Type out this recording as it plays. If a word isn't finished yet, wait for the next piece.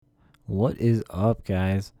What is up,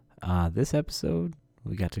 guys? This episode,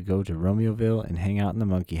 we got to go to Romeoville and hang out in the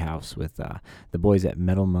monkey house with the boys at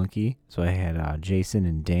Metal Monkey. So I had Jason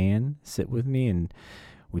and Dan sit with me, and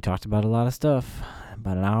we talked about a lot of stuff.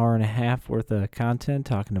 About an hour and a half worth of content,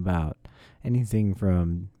 talking about anything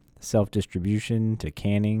from self-distribution to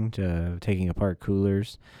canning to taking apart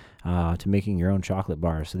coolers to making your own chocolate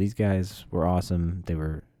bars. So these guys were awesome. They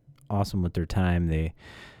were awesome with their time. They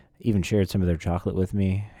even shared some of their chocolate with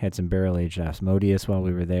me. Had some barrel-aged Asmodeus while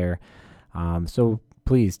we were there. So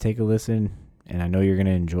please take a listen, and I know you're going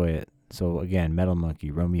to enjoy it. So again, Metal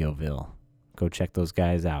Monkey, Romeoville. Go check those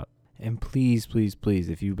guys out. And please, please, please,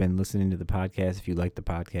 if you've been listening to the podcast, if you like the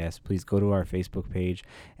podcast, please go to our Facebook page,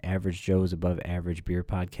 Average Joe's Above Average Beer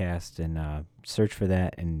Podcast, and search for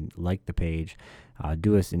that and like the page.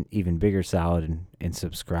 Do us an even bigger solid and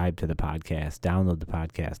subscribe to the podcast. Download the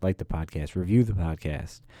podcast, like the podcast, review the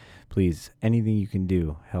podcast. Please, anything you can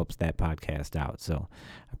do helps that podcast out. So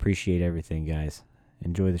appreciate everything, guys.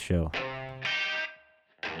 Enjoy the show.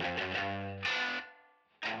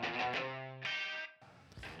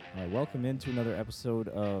 All right, welcome into another episode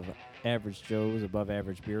of Average Joe's Above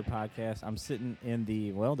Average Beer Podcast. I'm sitting in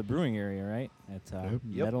the brewing area, right? At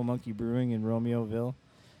Metal Monkey Brewing in Romeoville.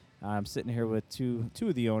 I'm sitting here with two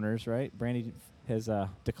of the owners, right? Brandy has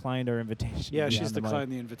declined our invitation. Yeah, she's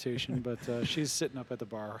declined the invitation, but she's sitting up at the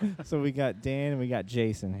bar. So we got Dan and we got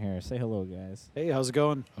Jason here. Say hello, guys. Hey, how's it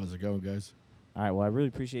going? How's it going, guys? All right, well, I really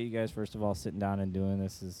appreciate you guys, first of all, sitting down and doing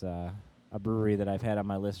this. Is a brewery that I've had on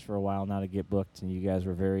my list for a while now to get booked, and you guys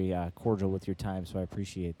were very cordial with your time, so I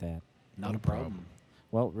appreciate that. Not a problem.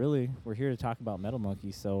 Well, really, we're here to talk about Metal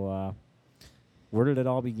Monkey, so where did it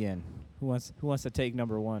all begin? Who wants to take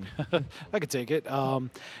number one? I could take it.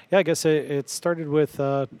 I guess it started with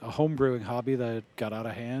a home brewing hobby that got out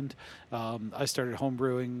of hand. I started home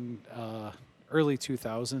brewing early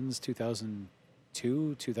 2000s,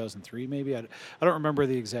 2002, 2003 maybe. I don't remember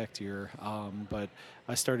the exact year, but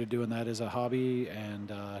I started doing that as a hobby,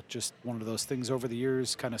 and just one of those things over the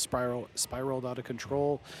years kind of spiraled out of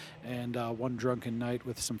control. And one drunken night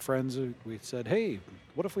with some friends, we said, hey,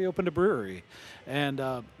 what if we opened a brewery? And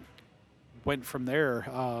went from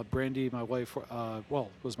there. Brandy, my wife,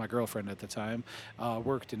 was my girlfriend at the time,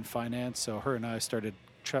 worked in finance, so her and I started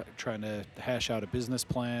trying to hash out a business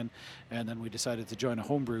plan, and then we decided to join a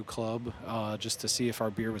homebrew club just to see if our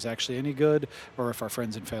beer was actually any good, or if our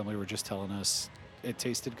friends and family were just telling us it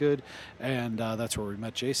tasted good, and that's where we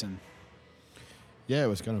met Jason. Yeah, it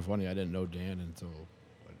was kind of funny. I didn't know Dan until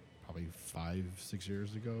probably 5-6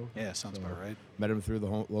 years ago. Yeah, sounds about right. Met him through the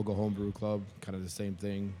local homebrew club, kind of the same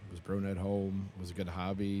thing. Was brewing at home, was a good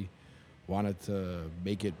hobby. Wanted to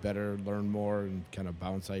make it better, learn more, and kind of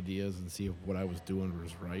bounce ideas and see if what I was doing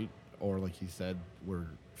was right. Or like he said, we're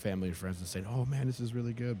family and friends and saying, oh man, this is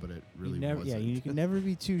really good, but it really wasn't. Yeah, you can never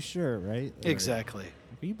be too sure, right? Exactly.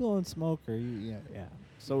 Are you blowing smoke or you? Yeah.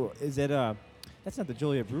 So is it that's not the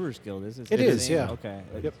Joliet Brewers Guild, is it? It is, yeah. Okay.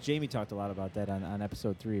 Yep. Jamie talked a lot about that on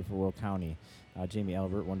episode 3 for Will County. Jamie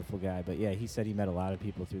Albert, wonderful guy. But yeah, he said he met a lot of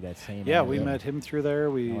people through that same. Yeah, we met him through there.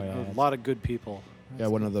 A lot of good people. Yeah,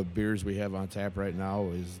 one of the beers we have on tap right now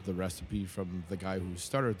is the recipe from the guy who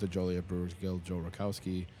started the Joliet Brewers Guild, Joe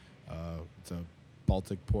Rakowski. It's a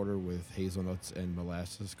Baltic porter with hazelnuts and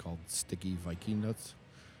molasses called Sticky Viking Nuts.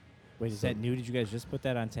 Wait, is that new? Did you guys just put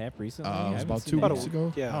that on tap recently? It was about 2 weeks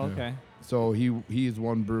ago. Yeah. Oh, okay. So he's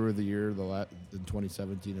won Brewer of the Year in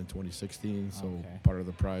 2017 and 2016. So Okay. part of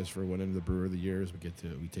the prize for winning the Brewer of the Year is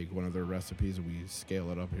we take one of their recipes and we scale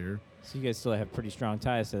it up here. So you guys still have pretty strong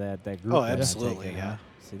ties to that group. Oh, that absolutely, take it, yeah. huh?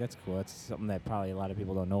 See, that's cool. That's something that probably a lot of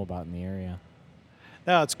people don't know about in the area.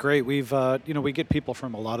 No, it's great. We've, we get people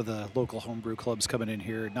from a lot of the local homebrew clubs coming in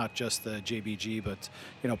here, not just the JBG, but,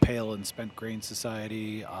 Pale and Spent Grain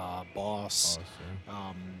Society, Boss.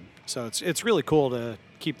 So it's really cool to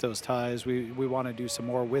keep those ties. We want to do some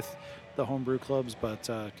more with the homebrew clubs, but,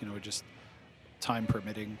 just time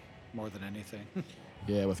permitting more than anything.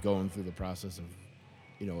 Yeah, with going through the process of,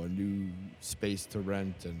 a new space to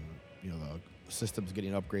rent and, the system's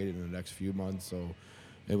getting upgraded in the next few months. So,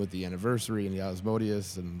 and with the anniversary and the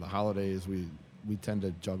Asmodeus and the holidays, we tend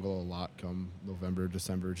to juggle a lot come November,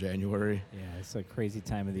 December, January. Yeah, it's a crazy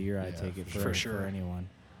time of the year, I take it, for sure. for anyone.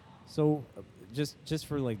 So just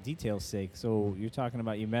for like detail's sake, so you're talking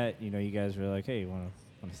about you met, you guys were like, hey, you want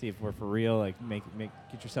to see if we're for real, like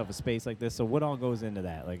get yourself a space like this. So what all goes into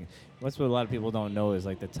that? Like, that's what a lot of people don't know is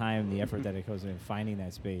like the time, the effort that it goes in finding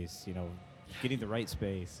that space, getting the right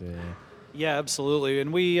space. Yeah, absolutely.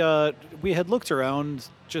 And we had looked around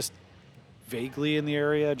just vaguely in the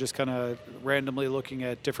area, just kind of randomly looking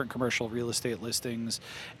at different commercial real estate listings,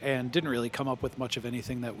 and didn't really come up with much of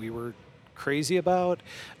anything that we were crazy about.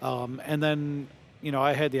 And then,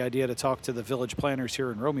 I had the idea to talk to the village planners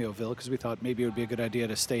here in Romeoville because we thought maybe it would be a good idea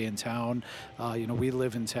to stay in town. We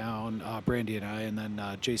live in town, Brandy and I, and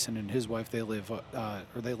then Jason and his wife, they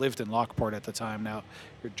lived in Lockport at the time. Now,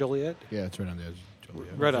 you're Joliet? Yeah, it's right on the edge.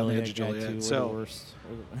 Joliet. Right on the Joliet edge of guy Joliet. too, we're the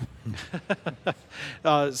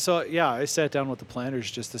So, worst. so yeah, I sat down with the planners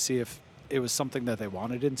just to see if it was something that they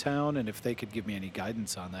wanted in town and if they could give me any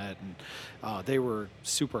guidance on that. And they were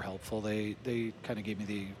super helpful. They kind of gave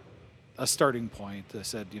me a starting point. They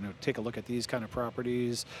said, take a look at these kind of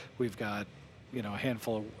properties. We've got, a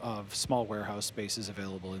handful of small warehouse spaces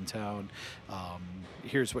available in town.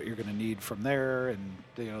 Here's what you're going to need from there. And,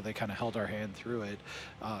 they kind of held our hand through it,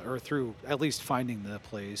 or through at least finding the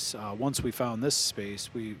place. Once we found this space,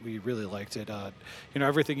 we really liked it.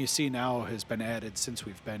 Everything you see now has been added since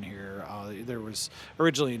we've been here. There was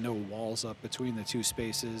originally no walls up between the two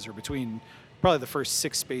spaces, or between probably the first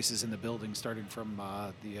 6 spaces in the building, starting from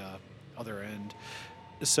the other end.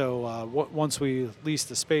 So once we leased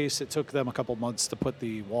the space, it took them a couple months to put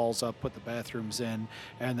the walls up, put the bathrooms in,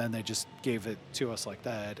 and then they just gave it to us like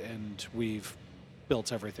that, and we've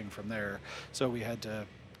built everything from there. So we had to,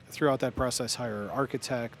 throughout that process, hire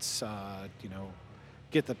architects,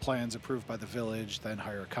 get the plans approved by the village, then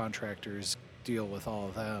hire contractors, deal with all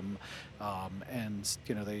of them, and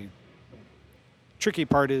the tricky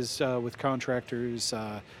part is with contractors,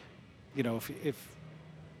 if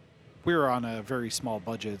we were on a very small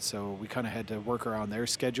budget, so we kind of had to work around their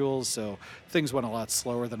schedules. So things went a lot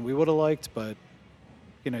slower than we would have liked, but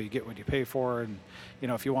you get what you pay for. And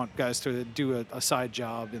if you want guys to do a side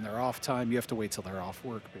job in their off time, you have to wait till they're off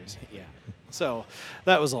work, basically. Yeah. So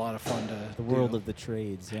that was a lot of fun to The world do. of the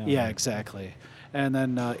trades. Yeah. Yeah, exactly. And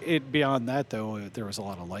then beyond that, though, there was a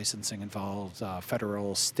lot of licensing involved,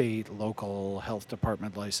 federal, state, local, health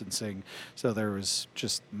department licensing. So there was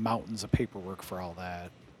just mountains of paperwork for all that.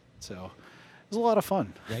 So it was a lot of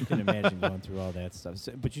fun. Yeah, I can imagine going through all that stuff.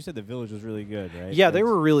 So, but you said the village was really good, right? Yeah, they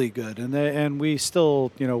were really good, and we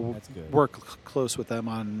still, That's good. work close with them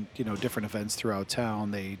on, different events throughout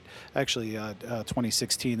town. They actually,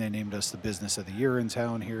 2016, they named us the Business of the Year in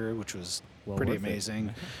town here, which was Well pretty worth it.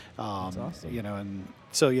 amazing. That's awesome. And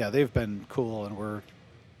so yeah, they've been cool, and we're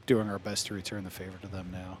doing our best to return the favor to them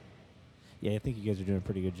now. Yeah, I think you guys are doing a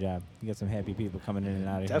pretty good job. You got some happy people coming in and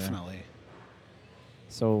out of here. Definitely.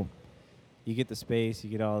 So you get the space, you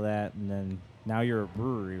get all that, and then now you're a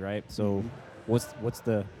brewery, right? So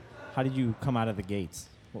how did you come out of the gates?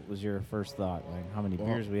 What was your first thought? Like, how many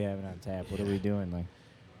beers we having on tap? What are we doing? Like,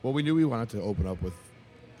 Well, we knew we wanted to open up with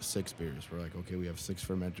 6 beers. We're like, okay, we have 6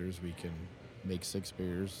 fermenters. We can make 6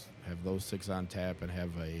 beers, have those 6 on tap, and have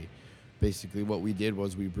basically what we did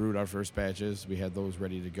was we brewed our first batches. We had those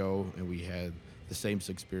ready to go, and we had the same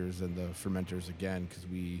 6 beers in the fermenters again because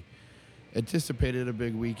we anticipated a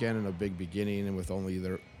big weekend and a big beginning, and with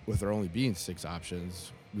there only being 6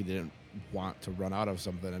 options, we didn't want to run out of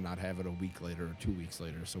something and not have it a week later or 2 weeks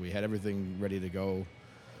later. So we had everything ready to go,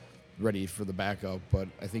 ready for the backup. But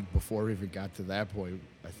I think before we even got to that point,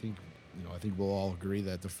 I think we'll all agree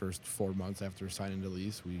that the first 4 months after signing the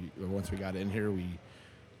lease, once we got in here, we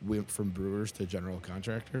went from brewers to general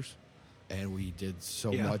contractors, and we did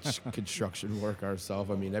so much construction work ourselves.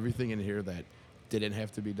 I mean, everything in here that didn't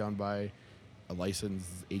have to be done by a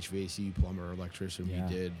licensed HVAC plumber or electrician, Yeah.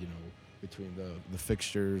 we did, between the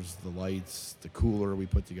fixtures, the lights, the cooler we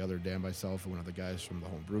put together. Dan, myself, and one of the guys from the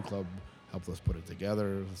Home Brew Club helped us put it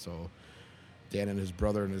together. So Dan and his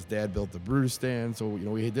brother and his dad built the brew stand. So,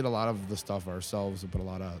 we did a lot of the stuff ourselves and put a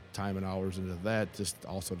lot of time and hours into that, just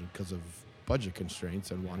also because of budget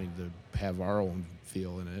constraints and wanting to have our own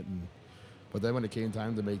feel in it. But then when it came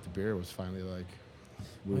time to make the beer, it was finally like,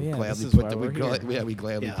 we Oh, yeah, gladly this is put why the we're here. we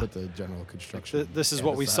gladly Yeah. put the general construction. This is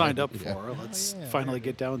what we aside. signed up Yeah. for. Let's yeah, finally right.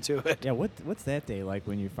 get down to it. yeah, what's that day like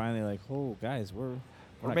when you're finally like, oh, guys, we're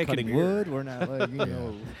not making cutting beer. wood. We're not like,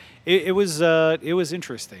 It was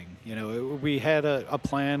interesting. We had a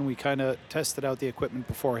plan. We kind of tested out the equipment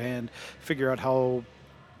beforehand, figure out how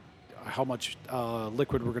much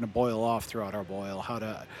liquid we're going to boil off throughout our boil,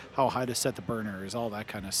 how high to set the burners, all that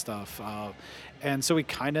kind of stuff. And so we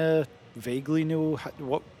kind of vaguely knew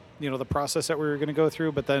what the process that we were going to go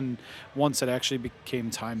through. But then once it actually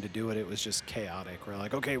became time to do it, it was just chaotic. We're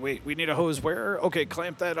like, okay, wait, we need a hose where? Okay,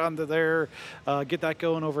 clamp that onto there, get that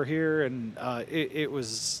going over here, and it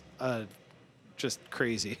was just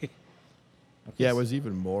crazy. Yeah, it was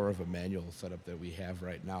even more of a manual setup that we have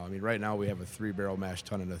right now. I mean, right now we have a 3-barrel mash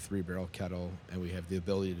tun and a 3-barrel kettle, and we have the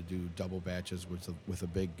ability to do double batches with a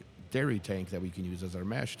big dairy tank that we can use as our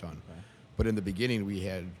mash tun. Okay. But in the beginning, we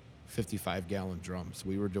had 55-gallon drums.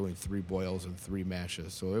 We were doing 3 boils and 3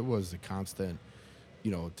 mashes. So it was a constant,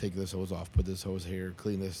 take this hose off, put this hose here,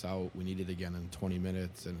 clean this out. We need it again in 20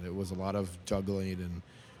 minutes. And it was a lot of juggling. And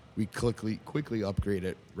we quickly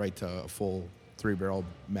upgraded right to a full 3-barrel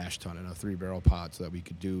mash tun and a 3-barrel pot so that we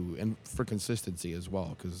could do, and for consistency as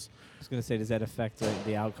well, because I was gonna say, does that affect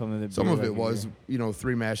the outcome of the beer? some of like it was,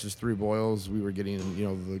 3 mashes, 3 boils. We were getting,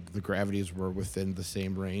 the gravities were within the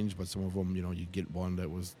same range, but some of them, you'd get one that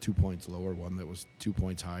was 2 points lower, one that was 2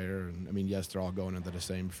 points higher. And I mean, yes, they're all going into the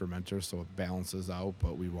same fermenter, so it balances out,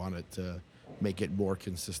 but we wanted to make it more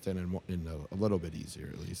consistent and a little bit easier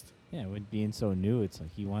at least. Yeah, with being so new, it's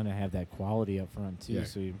like you want to have that quality up front too. Yeah.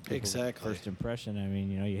 So you Exactly. first impression. I mean,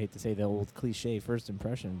 you hate to say the old cliche first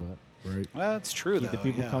impression, but Right. Well, that's true, keep though. the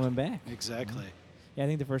people yeah. coming back. Exactly. Yeah, I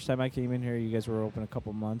think the first time I came in here, you guys were open a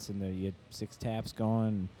couple months, and you had 6 taps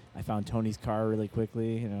going. I found Tony's car really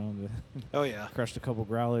quickly. Oh, yeah. Crushed a couple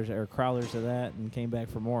crawlers of that, and came back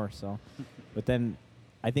for more. So, but then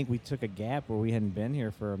I think we took a gap where we hadn't been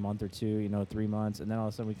here for a month or two, 3 months, and then all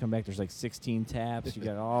of a sudden we come back. There's like 16 taps. You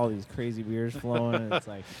got all these crazy beers flowing, and it's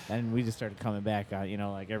like, and we just started coming back on,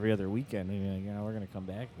 like every other weekend. And, we're gonna come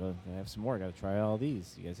back, we'll have some more. Got to try all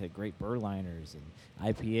these. You guys had great Berliners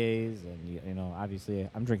and IPAs, and obviously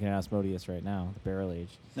I'm drinking an Asmodeus right now, the barrel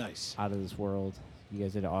aged, Nice. out of this world. You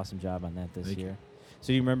guys did an awesome job on that this Thank you. year.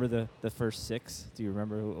 So you remember the first 6? Do you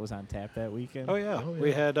remember who was on tap that weekend? Oh yeah. Oh, We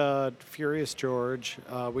yeah. had Furious George.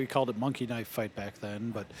 We called it Monkey Knife Fight back then,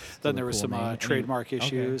 but Still then a there was cool some name. Any- trademark okay.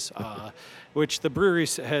 issues, which the brewery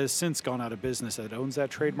has since gone out of business that owns that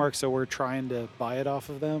trademark. So we're trying to buy it off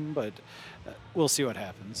of them, but we'll see what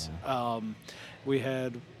happens. We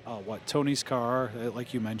had Tony's Car,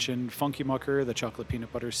 like you mentioned, Funky Mucker, the chocolate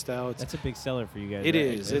peanut butter stout. That's a big seller for you guys. It right?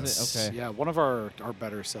 is. It's okay. yeah, one of our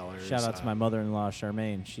better sellers. Shout out to my mother-in-law,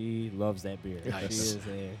 Charmaine. She loves that beer. Nice. She is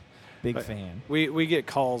a big But fan. We get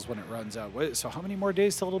calls when it runs out. So how many more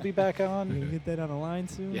days till it'll be back You on? can get that on a line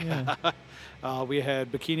soon. Yeah. We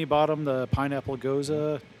had Bikini Bottom, the Pineapple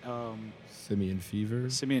Goza, Simian Fever.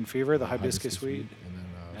 Simian Fever, the Hibiscus Sweet. And then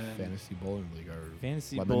And- Fantasy Bowling League. Our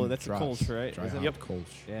Fantasy lemon Bowl. That's a drops, Kolsch, right? Dry Is it? hop Yep.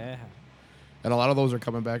 Kolsch. Yeah. And a lot of those are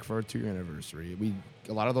coming back for our 2-year anniversary.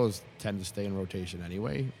 A lot of those tend to stay in rotation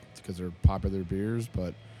anyway because they're popular beers.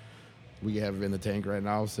 But we have in the tank right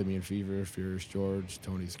now Simian Fever, Furious George,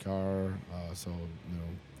 Tony's Car. So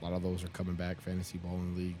a lot of those are coming back. Fantasy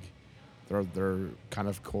Bowling League. They're kind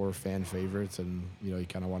of core fan favorites, and you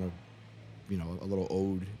kind of want to, a little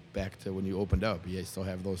ode back to when you opened up. You still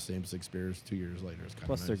have those same 6 beers 2 years later. It's kind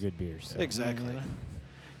Plus, of they're nice. good beers. Exactly.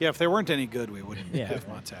 Yeah, if they weren't any good, we wouldn't Yeah. have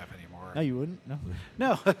them on tap anymore. No, you wouldn't. No.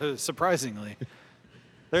 No, surprisingly.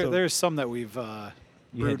 So- There's some that we've You had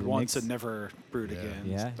brewed to once mix- and never brewed Yeah. again.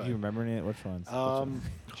 Yeah. but, You remember any? Which ones?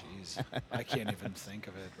 jeez, I can't even think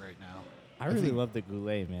of it right now. I really love the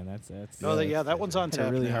Goulet, man. That's. Oh, that one's on I had tap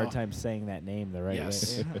a really now. hard time saying that name the right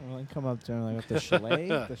Yes. way. Well, come up to like the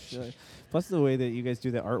chalet, Plus the way that you guys do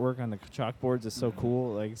the artwork on the chalkboards is so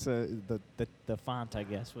cool. Like so the font, I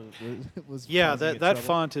guess, was Yeah, causing you that trouble.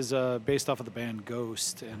 font is based off of the band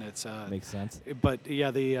Ghost, and it's Makes sense. But yeah,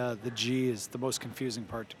 the G is the most confusing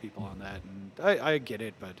part to people on that, and I get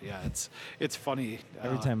it, but yeah, it's funny.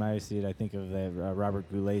 Every time I see it, I think of that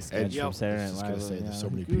Robert Goulet sketch And Yep. from Saturday I Night was Live. just gonna say, there's so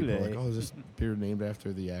many Goulet. people like, oh, is this beer named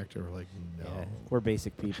after the actor? We're like, no. Yeah, we're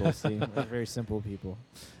basic people. See, we're very simple people.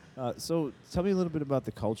 So tell me a little bit about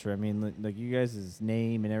the culture. I mean, like you guys'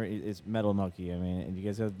 name and it's Metal Monkey. I mean, and you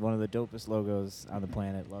guys have one of the dopest logos on the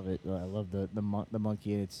planet. Love it. I love the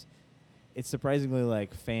monkey. It's surprisingly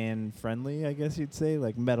like fan friendly, I guess you'd say.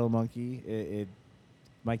 Like Metal Monkey.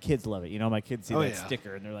 My kids love it. My kids see Oh, that yeah.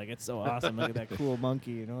 sticker and they're like, "It's so awesome! Look at that cool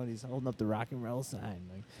monkey!" And he's holding up the rock and roll sign.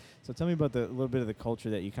 Like, so tell me about the little bit of the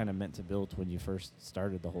culture that you kind of meant to build when you first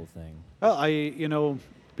started the whole thing. Well,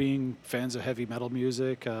 being fans of heavy metal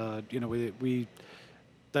music, we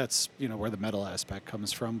that's where the metal aspect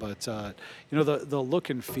comes from. But the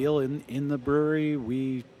look and feel in the brewery,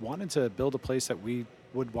 we wanted to build a place that we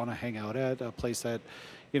would want to hang out at, a place that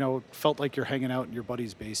felt like you're hanging out in your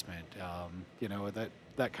buddy's basement.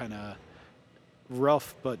 That kind of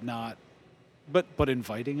rough, but not, but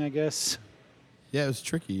inviting, I guess. Yeah, it's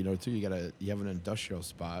tricky, too. You have an industrial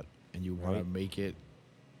spot, and you want Right. to make it.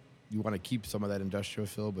 You want to keep some of that industrial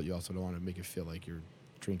feel, but you also don't want to make it feel like you're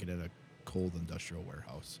drinking at a cold industrial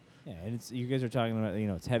warehouse. Yeah, and you guys are talking about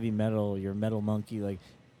it's heavy metal, you're Metal Monkey. Like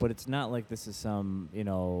but it's not like this is some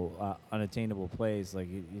unattainable place. Like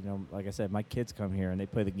like I said, my kids come here and they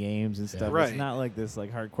play the games and stuff. Right. It's not like this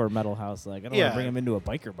like hardcore metal house. Like I don't want Yeah. to bring them into a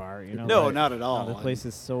biker bar. No, like, not at all. No, the place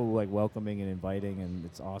is so like welcoming and inviting, and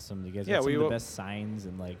it's awesome. You guys Yeah, have some we of the wa- best signs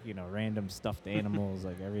and like random stuffed animals,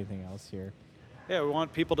 like everything else here. Yeah, we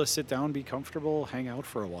want people to sit down, be comfortable, hang out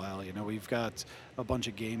for a while. We've got a bunch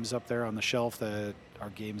of games up there on the shelf that are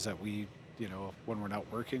games that we, when we're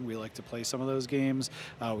not working, we like to play some of those games.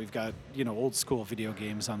 We've got, old school video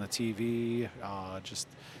games on the TV.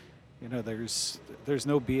 There's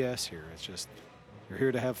no BS here. It's just you're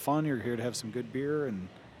here to have fun. You're here to have some good beer, and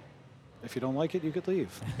if you don't like it, you could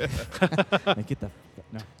leave. Like, get the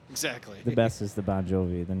no. Exactly. The best is the Bon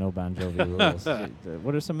Jovi, the no Bon Jovi rules.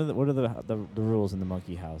 What are the rules in the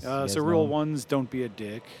Monkey House? You guys So rule know? 1's don't be a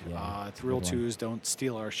dick. Yeah, that's a Rule good one. 2's don't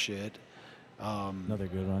steal our shit. Another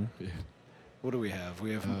good one. What do we have?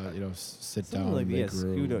 We have sit Something down, like make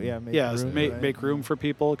scoot room. make room, make, right? make room for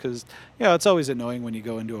people, because it's always annoying when you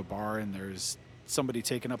go into a bar and there's somebody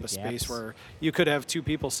taking up a space Gaps. where you could have two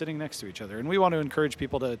people sitting next to each other, and we want to encourage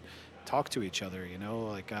people to talk to each other.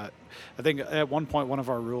 I think at one point one of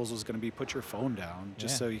our rules was going to be put your phone down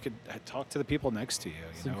just Yeah. so you could talk to the people next to you.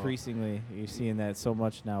 It's increasingly, you're seeing that so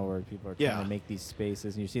much now where people are trying Yeah. to make these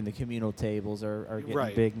spaces, and you're seeing the communal tables are getting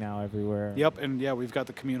Right. big now everywhere. Yep, and we've got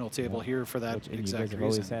the communal table Yeah. here for that And you exact guys have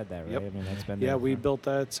reason. always had that, right? Yep. I mean, that's been Yeah, there we for- built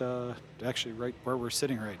that actually right where we're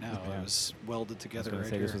sitting right now. Yeah. It was welded I was together gonna right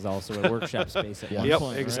say here. this was also a workshop space at one Yep,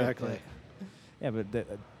 point, right? exactly. Yeah, but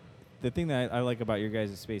the thing that I like about your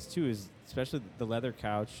guys' space too is especially the leather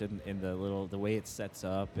couch and the way it sets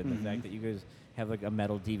up, and the Mhm. fact that you guys have like a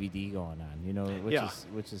metal DVD going on, Yeah.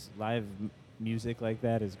 which is live music like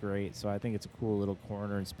that is great. So I think it's a cool little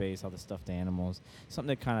corner in space, all the stuffed animals, something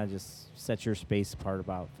that kind of just sets your space apart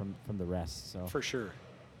about from the rest. So For sure.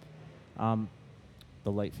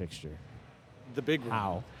 the light fixture, The big one.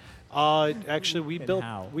 how? Actually, And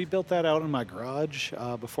how? we built that out in my garage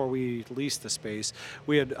before we leased the space.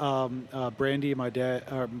 We had Brandy, my dad,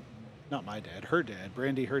 not my dad, her dad.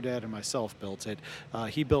 Brandy, her dad, and myself built it.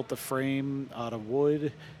 He built the frame out of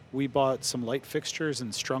wood. We bought some light fixtures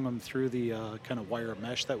and strung them through the kind of wire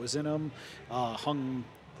mesh that was in them. Hung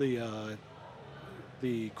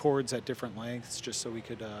the cords at different lengths just so we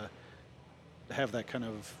could have that kind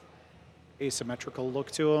of asymmetrical look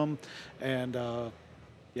to them. And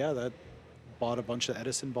that bought a bunch of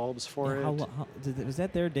Edison bulbs for it. Was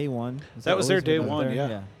that their day one? That was their always day been one, there?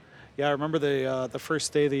 yeah. Yeah, I remember the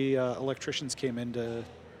first day the electricians came in to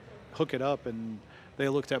hook it up, and they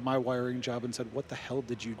looked at my wiring job and said, "What the hell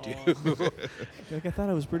did you do?" Like, I thought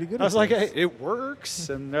I was pretty good. I was at like, this. "Hey, it works,"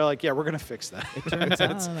 and they're like, "Yeah, we're gonna fix that." It turns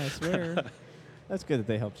on, I swear. That's good that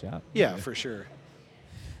they helped you out. Yeah, for sure.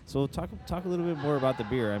 So talk a little bit more about the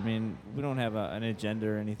beer. I mean, we don't have an agenda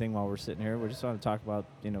or anything while we're sitting here. We just want to talk about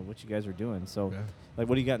what you guys are doing. So, Yeah. like,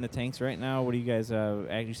 what do you got in the tanks right now? What do you guys?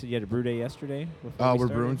 You said you had a brew day yesterday. before we We're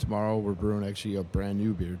started? brewing tomorrow. We're brewing actually a brand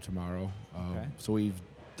new beer tomorrow. Okay. So we've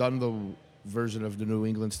done the version of the New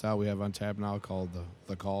England style we have on tap now called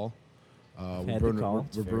the Call. I've We're had brewing, the Call. we're,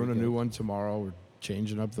 It's we're very brewing a good. new one tomorrow. We're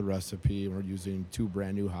changing up the recipe. We're using 2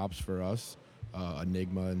 brand new hops for us,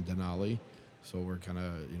 Enigma and Denali. So we're kind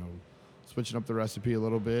of switching up the recipe a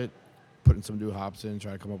little bit, putting some new hops in,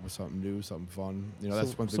 trying to come up with something new, something fun.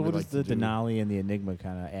 That's one thing So we what like does the to do. Denali and the Enigma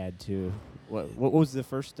kind of add to? What was the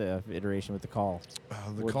first iteration with the Call? The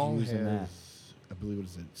What'd you Call use in that? has, I believe, what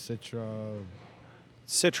is it, Citra,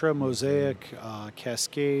 Citra, Mosaic,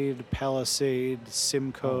 Cascade, Palisade,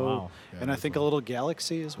 Simcoe, Oh, wow. Yeah, and I there's think a little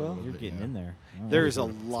Galaxy as well. little You're bit, getting yeah. in there. Oh, There's a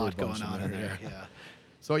Threw a lot bunch going on in in there, there. yeah. Yeah,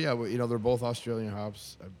 So yeah, well, they're both Australian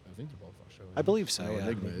hops. I think they're both Australian. I believe so. I know Yeah.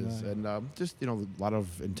 Enigma is, Enigma. and just a lot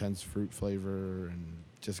of intense fruit flavor, and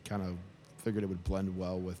just kind of figured it would blend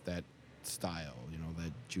well with that style.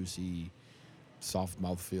 That juicy, soft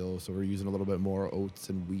mouthfeel. So we're using a little bit more oats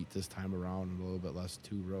and wheat this time around, and a little bit less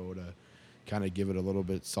 2-row to kind of give it a little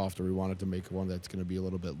bit softer. We wanted to make one that's going to be a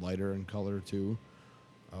little bit lighter in color too.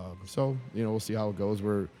 So we'll see how it goes.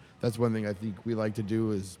 That's one thing I think we like to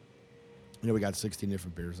do is, we got 16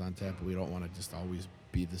 different beers on tap, but we don't want to just always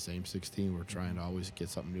be the same 16. We're trying to always get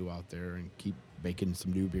something new out there and keep making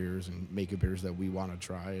some new beers and making beers that we want to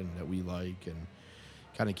try and that we like, and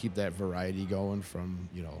kind of keep that variety going from,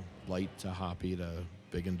 light to hoppy to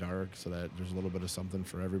big and dark, so that there's a little bit of something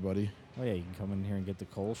for everybody. Oh yeah, you can come in here and get the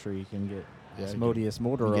Kolsch, you can get Yeah, you Asmodeus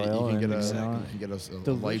motor You oil. can get and, you can get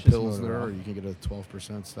a light delicious pilsner, motor oil. or you can get a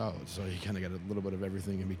 12% stout. So you kind of get a little bit of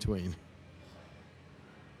everything in between.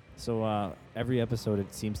 So every episode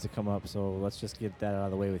it seems to come up. So let's just get that out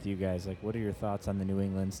of the way with you guys. Like, what are your thoughts on the New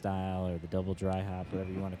England style or the double dry hop,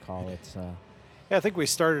 whatever you want to call it? Yeah, I think we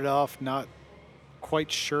started off not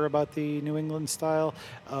quite sure about the New England style,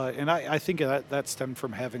 and I think that stemmed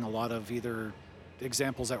from having a lot of either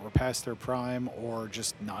examples that were past their prime or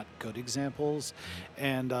just not good examples.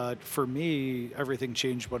 And for me, everything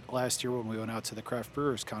changed last year when we went out to the Craft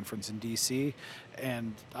Brewers Conference in DC,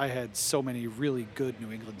 and I had so many really good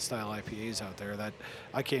New England style IPAs out there that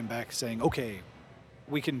I came back saying, okay,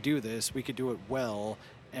 we can do this, we could do it well,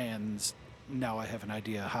 and now I have an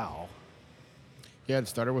idea how. Yeah, it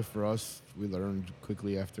started with for us. We learned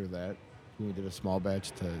quickly after that when we did a small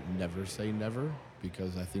batch to never say never,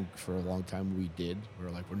 because I think for a long time we did. We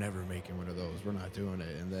were like, we're never making one of those. We're not doing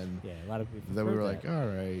it. And then Yeah, a lot of people. then we heard were that. like, all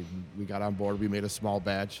right. And we got on board. We made a small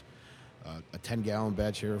batch, a 10-gallon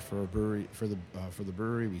batch here for a brewery for the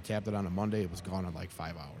brewery. We tapped it on a Monday. It was gone in like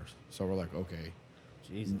 5 hours. So we're like, okay,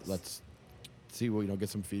 Jesus. let's see what get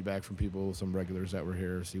some feedback from people, some regulars that were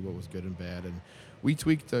here, see what was good and bad, and we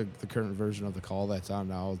tweaked the current version of the call that's on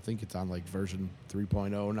now. I think it's on like version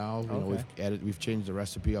 3.0 now. Okay. We've changed the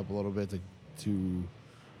recipe up a little bit to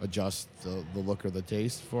adjust the look or the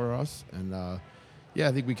taste for us, and yeah,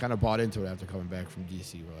 I think we kind of bought into it after coming back from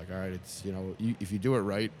DC. We're like, all right, it's if you do it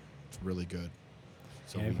right, it's really good.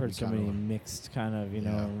 So Yeah, I've heard so many mixed kind of,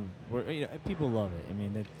 people love it. I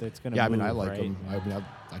mean, that's going to Yeah, I move, mean, I like right? them.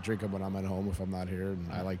 I drink them when I'm at home if I'm not here,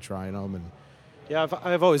 and I like trying them. And Yeah,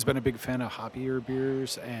 I've always been a big fan of hoppier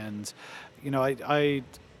beers, and I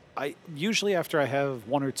usually after I have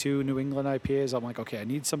one or two New England IPAs, I'm like, okay, I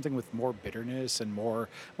need something with more bitterness and more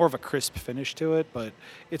of a crisp finish to it. But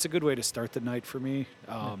it's a good way to start the night for me.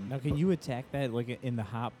 Now, can you attack that like in the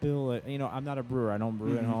hop bill? I'm not a brewer. I don't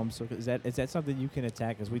brew at Mhm. home. So is that something you can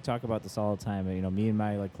attack? Because we talk about this all the time. Me and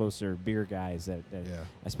my like closer beer guys that Yeah.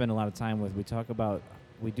 I spend a lot of time with. We talk about.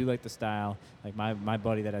 We do like the style. Like my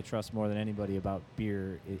buddy that I trust more than anybody about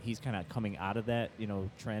beer, he's kind of coming out of that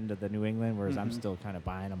trend of the New England, whereas I'm Mhm. still kind of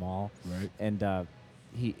buying them all. right. And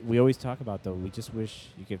we always talk about though. We just wish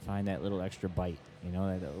you could find that little extra bite.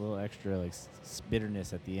 That little extra like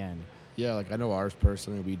bitterness at the end. Yeah, like I know ours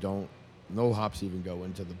personally, we don't. No hops even go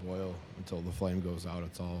into the boil until the flame goes out.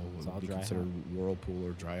 It's all It's all would be dry considered hop. whirlpool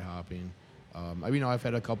or dry hopping. I've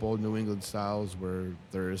had a couple of New England styles where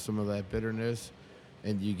there is some of that bitterness,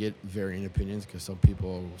 and you get varying opinions because some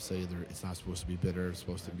people say it's not supposed to be bitter. It's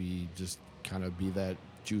supposed to be just kind of be that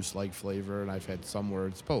juice-like flavor. And I've had some where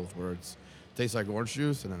it's both, where it tastes like orange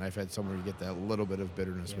juice, and then I've had some where you get that little bit of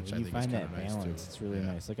bitterness, Yeah, which I when you think is find kind of that nice balance, too. it's really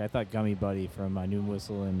Yeah. nice. Like I thought Gummy Buddy from New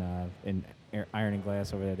Whistle and Iron and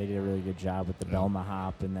Glass over there, they did a really good job with the Yeah. Belma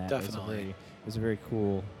hop and that. Definitely. It was a very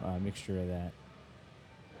cool mixture of that.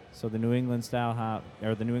 So the New England style hop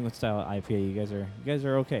or the New England style IPA, you guys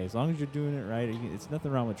are okay as long as you're doing it right. It's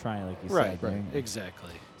nothing wrong with trying, like you Right, said.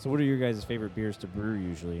 exactly. So what are your guys' favorite beers to brew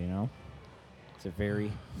usually? Does it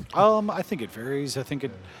vary? I think it varies. I think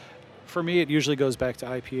for me, it usually goes back to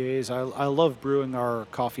IPAs. I love brewing our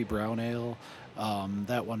coffee brown ale.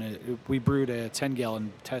 That one, we brewed a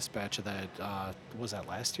 10-gallon test batch of that. Was that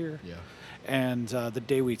last year? Yeah. And the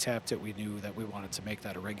day we tapped it, we knew that we wanted to make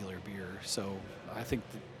that a regular beer. So I think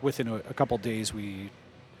within a couple days, we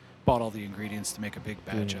bought all the ingredients to make a big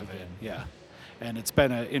batch Doing it of it. again. Yeah. And it's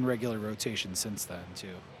been in regular rotation since then,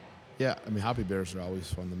 too, Yeah, I mean, hoppy beers are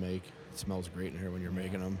always fun to make. It smells great in here when you're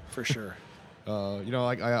making them. for sure.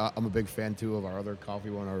 I'm a big fan too of our other coffee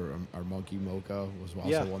one. Our Monkey Mocha was also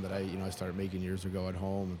Yeah. one that I started making years ago at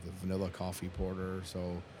home. The vanilla coffee porter.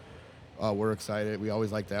 So we're excited. We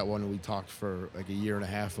always liked that one. And we talked for like a year and a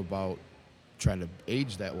half about trying to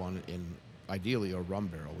age that one in ideally a rum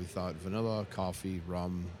barrel. We thought vanilla, coffee,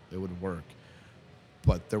 rum, it would work.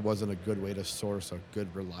 But there wasn't a good way to source a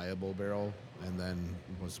good, reliable barrel. And then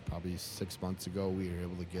it was probably 6 months ago, we were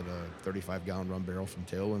able to get a 35-gallon rum barrel from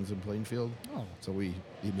Tailwinds in Plainfield. Oh. So we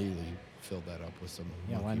immediately filled that up with some.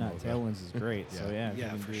 Yeah, why Monkey not? Mocha. Tailwinds is great. So Yeah. yeah, if you Yeah,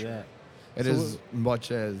 can for do sure. that. And So as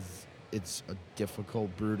much as it's a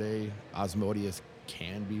difficult brew day, Osmodeus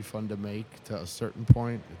can be fun to make to a certain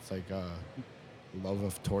point. It's like a love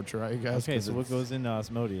of torture, I guess. Okay, 'cause so what it's- goes into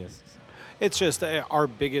Osmodeus? It's just our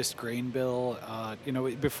biggest grain bill.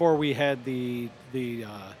 Before we had the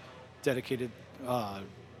dedicated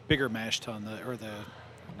bigger mash tun,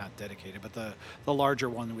 not dedicated, but the larger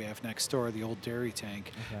one that we have next door, the old dairy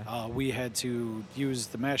tank. Okay. We had to use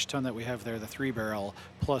the mash tun that we have there, the 3-barrel,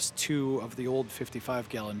 plus 2 of the old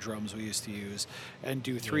 55-gallon drums we used to use, and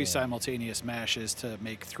do 3 Yeah. simultaneous mashes to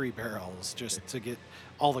make 3 barrels just to get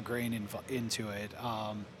all the grain into it.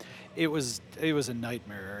 It was a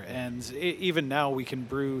nightmare, and even now we can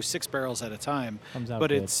brew 6 barrels at a time, Comes out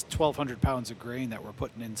but good. it's 1,200 pounds of grain that we're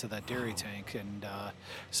putting into that dairy tank, and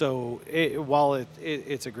so while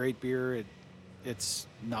it's a great beer, it's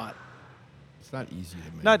not It's not easy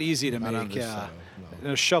to make. Not easy to Not on make, this yeah. setup, no. You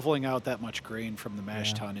know, shoveling out that much grain from the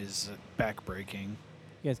mash Yeah. tun is back-breaking.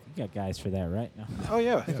 You got guys for that, right? No. Oh,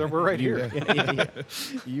 yeah. We're right You- here.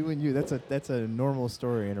 You and you. That's a normal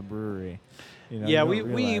story in a brewery. You know, Yeah, you we,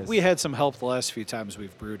 don't we realize- had some help the last few times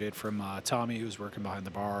we've brewed it from Tommy, who's working behind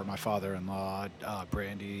the bar, my father-in-law,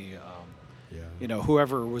 Brandy, Yeah. you know,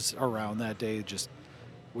 whoever was around that day. Just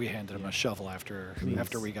we handed him Yeah. a shovel after Please.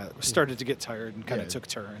 we started to get tired and kind of Yeah. took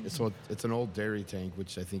turns. So it's an old dairy tank,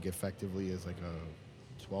 which I think effectively is like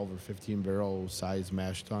a 12 or 15 barrel size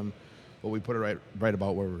mash tun. But we put it right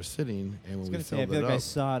about where we're sitting, and I was when we gonna say, I filled feel it like I up.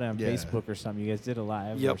 saw it on Yeah. Facebook or something. You guys did a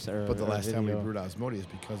live. Yep. Or, But the or a last time we video. brewed Osmodeus,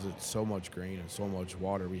 because it's so much grain and so much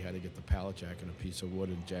water, we had to get the pallet jack and a piece of wood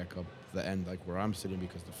and jack up the end, like where I'm sitting,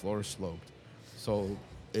 because the floor is sloped. So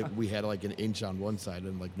we had like an inch on one side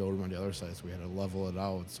and like no room on the other side, so we had to level it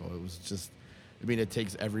out. So it was just, I mean, it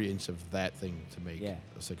takes every inch of that thing to make Yeah.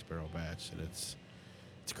 a 6-barrel batch, and it's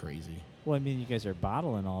crazy. Well, I mean, you guys are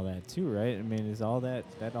bottling all that too, right? I mean, is all that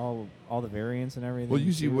all the variants and everything? Well,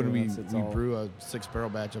 usually too, when we once it's all- brew a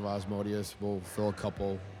 6-barrel batch of Osmodeus, we'll fill a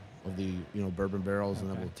couple of the bourbon barrels, and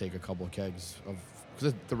then Okay. we'll take a couple of kegs of,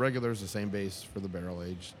 because the regular is the same base for the barrel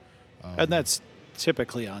aged. And that's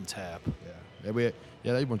typically on tap.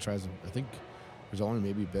 Everyone tries them. I think there's only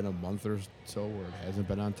maybe been a month or so where it hasn't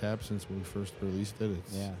been on tap since we first released it.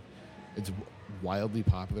 It's wildly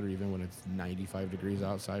popular even when it's 95 degrees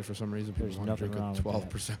outside for some reason. People There's want to nothing drink wrong a with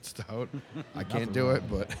 12% stout. I Nothing can't do wrong it,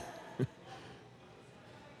 with but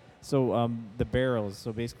So the barrels.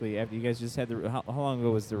 So basically, after you guys just had how long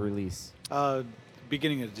ago was the release?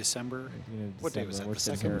 Beginning of December. What day was that, We're the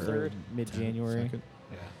sitting second or here third? Mid-January. Second.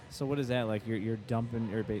 Yeah. So what is that like? You're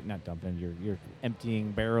dumping, or not dumping. You're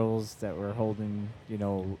emptying barrels that were holding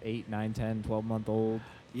 8, 9, 10, 12-month old.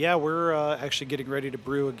 Yeah, we're actually getting ready to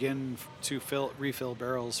brew again to refill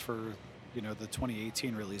barrels for the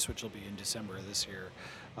 2018 release, which will be in December of this year.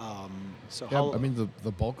 Yeah, I mean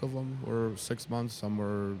the bulk of them were 6 months. Some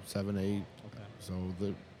were 7, 8. Okay. So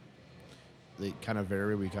they kind of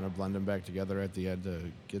vary. We kind of blend them back together at the end to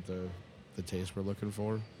get the taste we're looking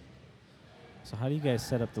for. So how do you guys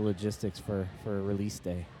set up the logistics for release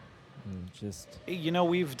day?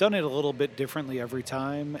 We've done it a little bit differently every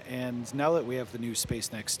time, and now that we have the new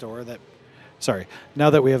space next door that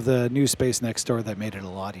made it a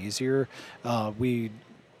lot easier, we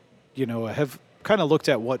have kind of looked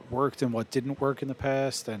at what worked and what didn't work in the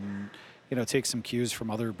past, and take some cues from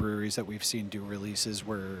other breweries that we've seen do releases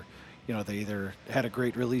where they either had a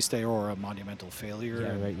great release day or a monumental failure.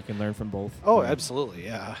 Yeah, right. You can learn from both. Oh, absolutely,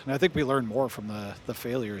 yeah. And I think we learn more from the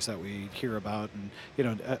failures that we hear about, and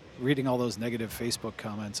reading all those negative Facebook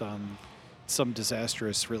comments on some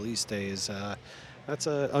disastrous release days. That's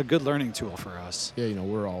a good learning tool for us. Yeah,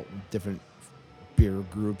 we're all different beer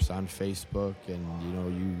groups on Facebook,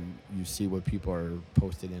 and you see what people are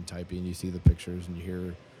posting and typing. You see the pictures, and you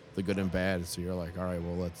hear the good and bad. So you're like, all right,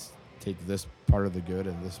 well, let's take this part of the good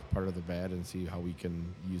and this part of the bad and see how we can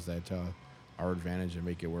use that to our advantage and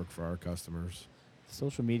make it work for our customers.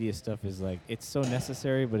 Social media stuff is like, it's so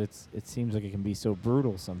necessary, but it seems like it can be so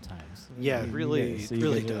brutal sometimes. Yeah, it You really- guys- it you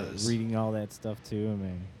really guys are does. Reading all that stuff too. I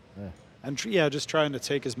mean, And just trying to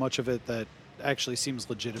take as much of it that actually seems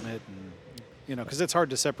legitimate, and because it's hard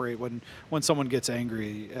to separate when someone gets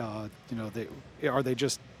angry. Are they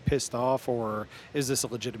just pissed off, or is this a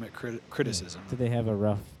legitimate criticism? Did they have a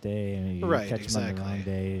rough day and you Right, catch them on the wrong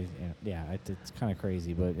exactly. day? Yeah, it's kind of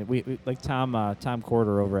crazy. But we like Tom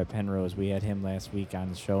Corder over at Penrose. We had him last week on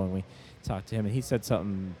the show, and we talked to him, and he said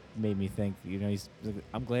something made me think.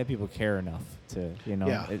 I'm glad people care enough to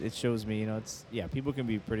Yeah. It shows me people can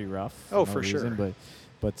be pretty rough. Oh, no for sure. reason,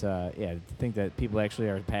 But to think that people actually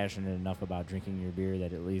are passionate enough about drinking your beer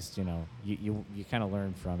that at least you kind of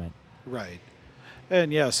learn from it. Right.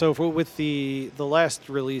 And so with the last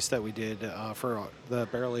release that we did for the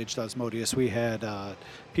barrel aged Osmodeus, we had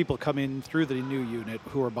people come in through the new unit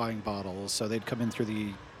who were buying bottles. So they'd come in through the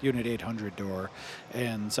Unit 800 door,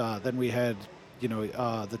 and then we had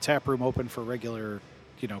the tap room open for regular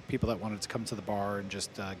people that wanted to come to the bar and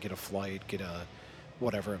just get a flight, get a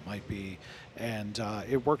whatever it might be, and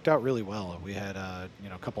it worked out really well. We had a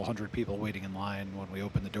couple hundred people waiting in line when we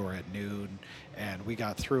opened the door at noon, and we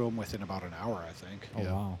got through them within about an hour, I think. Oh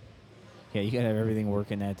Yeah. wow. Yeah, you gotta have everything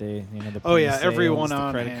working that day. The Oh yeah, point of everyone sales, the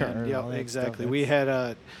on credit card, hand. all Yeah, that exactly. stuff. We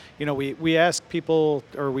had we asked people,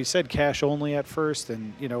 or we said cash only at first,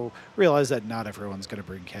 and realized that not everyone's going to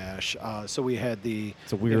bring cash. So we had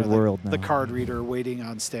It's a weird world the now. card reader waiting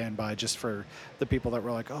on standby just for the people that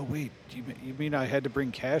were like, oh wait, you mean I had to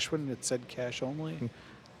bring cash when it said cash only?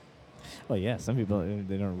 Well, yeah, some people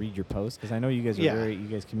they don't read your posts because I know you guys are Yeah. you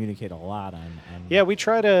guys communicate a lot on. Yeah, we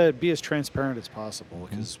try to be as transparent as possible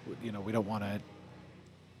because we don't want to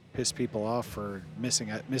piss people off for missing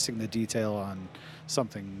the detail on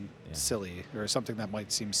something Yeah. silly or something that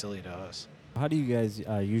might seem silly to us. How do you guys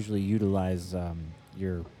usually utilize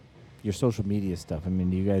your social media stuff? I mean,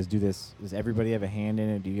 do you guys do this? Does everybody have a hand in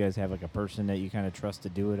it? Do you guys have like a person that you kind of trust to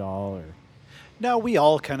do it all, or? No, we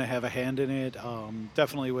all kind of have a hand in it.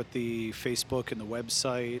 Definitely with the Facebook and the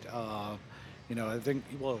website. I think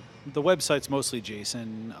the website's mostly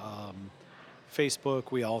Jason.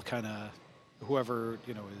 Facebook, we all kind of whoever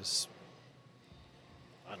is.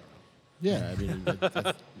 I don't know. Yeah, I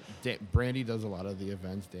mean, Brandy does a lot of the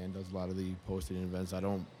events. Dan does a lot of the posting events. I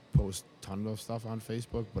don't post a ton of stuff on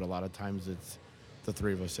Facebook, but a lot of times it's the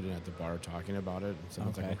three of us sitting at the bar talking about it. And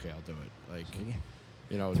someone's like, okay, I'll do it. Like,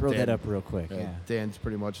 Throw Dan, that up real quick. Yeah. Dan's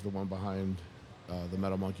pretty much the one behind the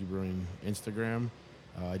Metal Monkey Brewing Instagram.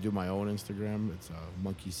 I do my own Instagram. It's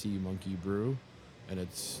Monkey See Monkey Brew, and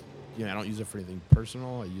it's I don't use it for anything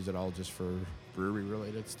personal. I use it all just for brewery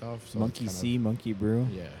related stuff. So Monkey See Monkey Brew.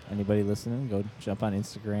 Yeah. Anybody listening, go jump on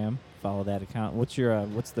Instagram, follow that account. What's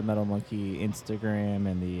the Metal Monkey Instagram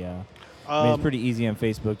and the? I mean, it's pretty easy on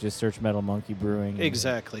Facebook. Just search Metal Monkey Brewing.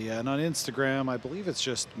 Exactly. Yeah, and on Instagram, I believe it's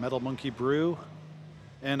just Metal Monkey Brew,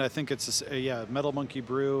 and I think it's Metal Monkey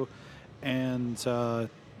Brew, and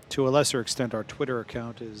to a lesser extent, our Twitter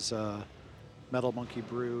account is Metal Monkey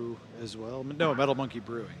Brew as well. No, Metal Monkey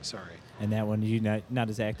Brewing. Sorry. And that one, you not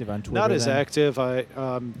as active on Twitter. Not as then? active. I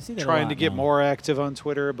see that a trying lot to get now. more active on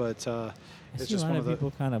Twitter, but I it's see just a lot one of of the.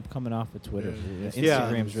 people kind of coming off of Twitter. Yeah.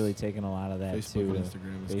 Instagram's really taking a lot of that Facebook too. and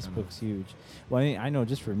Instagram is Facebook's huge. Well, I know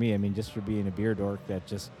just for me, just for being a beer dork that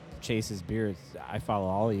just chases beer, I follow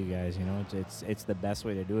all of you guys. It's the best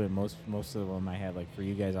way to do it. Most of them I have, like for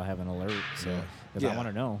you guys, I'll have an alert. So because I want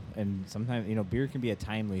to know, and sometimes beer can be a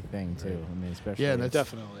timely thing too. Right. I mean, especially Yeah, and that's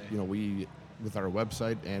Definitely. We with our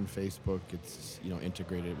website and Facebook, it's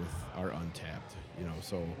integrated with our Untapped.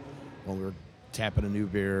 So when we're tapping a new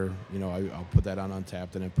beer, I'll put that on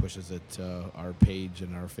Untapped, and it pushes it to our page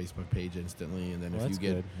and our Facebook page instantly. And then if you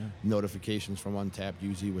get notifications from Untapped,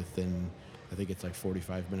 usually within, I think it's like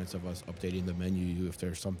 45 minutes of us updating the menu. If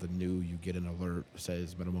there's something new, you get an alert that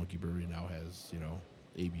says Metal Monkey Brewery now has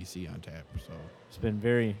ABC on tap. So it's been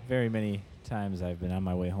very, very many times I've been on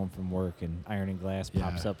my way home from work and Iron and Glass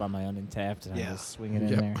pops up on my Untapped, and I'm just swinging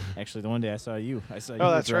in there. Actually, the one day I saw you. That's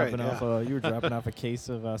right. You were dropping off a case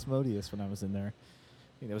of Asmodeus when I was in there.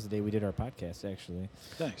 I think that was the day we did our podcast, actually.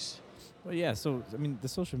 Nice. Well, yeah. So the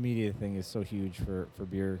social media thing is so huge for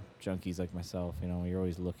beer junkies like myself. You're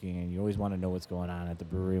always looking, and you always want to know what's going on at the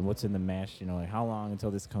brewery and what's in the mash. Like how long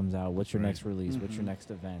until this comes out? What's your next release? What's your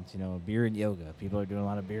next event? Beer and yoga. People are doing a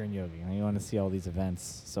lot of beer and yoga. You want to see all these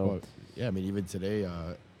events. So even today,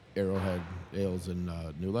 Arrowhead Ales in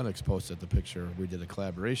New Lenox posted the picture. We did a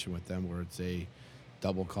collaboration with them where it's a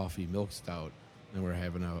double coffee milk stout, and we're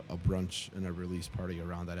having a brunch and a release party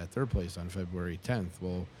around that at their place on February 10th.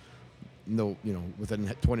 Well, within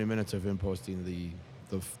 20 minutes of him posting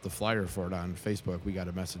the flyer for it on Facebook, we got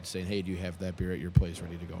a message saying, "Hey, do you have that beer at your place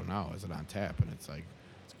ready to go now? Is it on tap?" And it's like,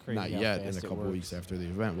 crazy not how yet. fast In a it couple works. weeks after the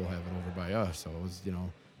event, we'll have it over by us. So it was,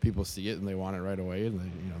 people see it and they want it right away, and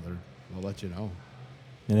they'll let you know.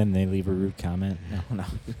 And then they leave a rude comment.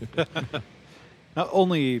 No.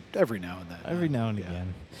 Only every now and then. Every now and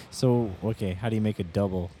again. So, okay, how do you make a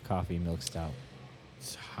double coffee milk stout?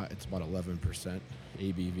 It's hot. It's about 11%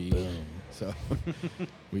 ABV. Boom. So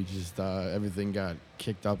we just everything got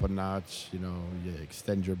kicked up a notch. You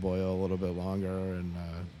extend your boil a little bit longer, and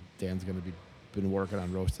Dan's been working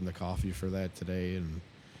on roasting the coffee for that today, and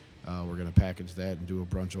we're gonna package that and do a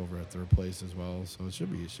brunch over at their place as well. So it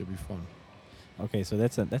should be fun. Okay, so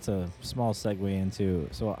that's a small segue into.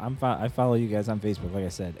 So I follow you guys on Facebook, like I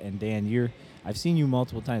said, and Dan, I've seen you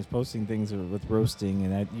multiple times posting things with roasting,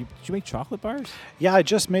 and did you make chocolate bars? Yeah, I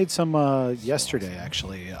just made some yesterday.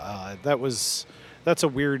 Actually, that's a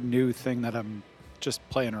weird new thing that I'm just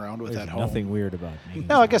playing around with There's at home. nothing weird about making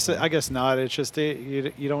No, I chocolate. guess not. It's just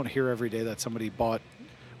you don't hear every day that somebody bought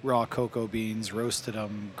raw cocoa beans, roasted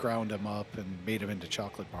them, ground them up, and made them into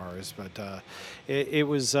chocolate bars. But it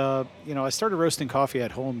was, I started roasting coffee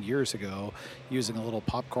at home years ago using a little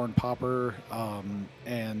popcorn popper,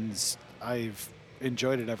 and I've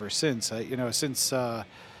enjoyed it ever since. Since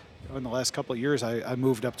in the last couple of years, I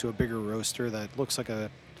moved up to a bigger roaster that looks like a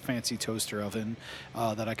fancy toaster oven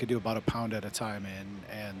that I could do about a pound at a time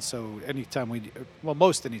in. And so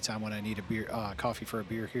most anytime when I need a beer, coffee for a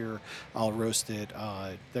beer here, I'll roast it.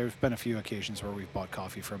 There's been a few occasions where we've bought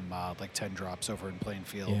coffee from like 10 Drops over in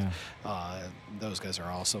Plainfield. Yeah. Those guys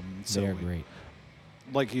are awesome. So They're great.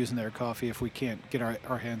 like using their coffee if we can't get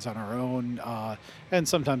our hands on our own, and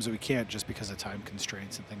sometimes we can't just because of time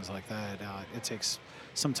constraints and things like that. It takes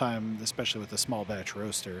some time, especially with a small batch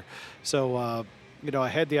roaster. So I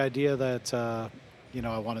had the idea that I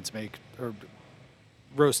wanted to make or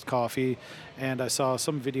roast coffee, and I saw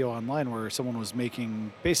some video online where someone was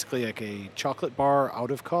making basically like a chocolate bar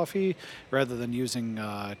out of coffee. Rather than using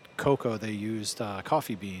cocoa, they used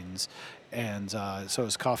coffee beans, and so it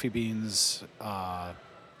was coffee beans,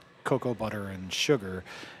 cocoa butter, and sugar.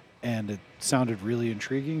 And it sounded really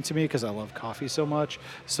intriguing to me because I love coffee so much.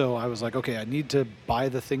 So I was like, okay, I need to buy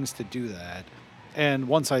the things to do that. And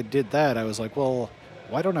once I did that, I was like, well,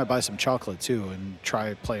 why don't I buy some chocolate too and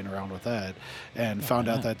try playing around with that? And found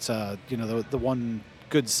out that the one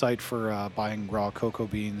good site for buying raw cocoa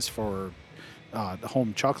beans for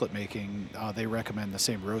home chocolate making, they recommend the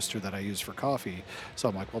same roaster that I use for coffee. So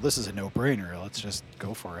I'm like, well, this is a no-brainer. Let's just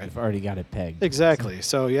go for it. I've already got it pegged. Exactly.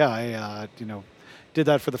 So yeah, I did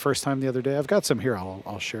that for the first time the other day. I've got some here.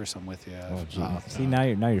 I'll share some with you. Oh, gee. See, now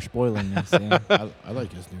you're spoiling this. Yeah. I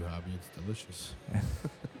like his new hobby. It's delicious.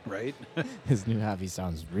 Right? His new hobby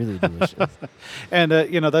sounds really delicious. And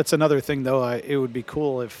that's another thing though. It would be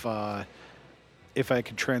cool if I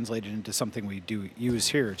could translate it into something we do use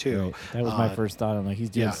here too. Right. That was my first thought. I'm like, he's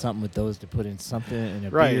doing yeah. something with those to put in something in a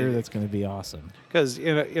Right. beer that's going to be awesome. Because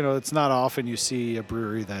it's not often you see a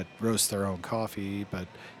brewery that roasts their own coffee, but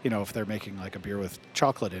if they're making like a beer with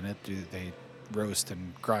chocolate in it, do they roast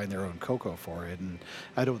and grind their own cocoa for it? And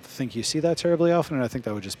I don't think you see that terribly often. And I think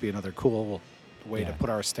that would just be another cool way to put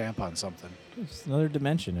our stamp on something. It's another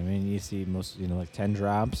dimension. I mean, you see most, like 10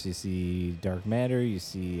 Drops, you see Dark Matter, you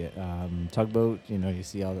see Tugboat, you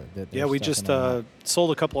see all that. Yeah, we just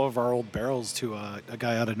sold a couple of our old barrels to a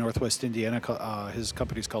guy out of Northwest Indiana. His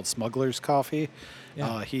company's called Smuggler's Coffee.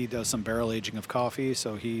 Yeah. He does some barrel aging of coffee,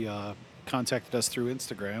 so he contacted us through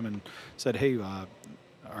Instagram and said, hey,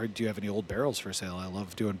 do you have any old barrels for sale? I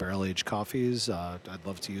love doing barrel aged coffees. I'd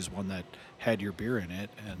love to use one that had your beer in it.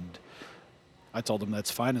 And I told him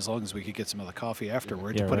that's fine as long as we could get some of the coffee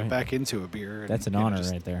afterward to put it back into a beer. That's an honor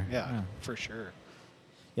right there. Yeah, for sure.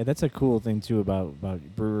 Yeah, that's a cool thing too about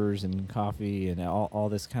brewers and coffee and all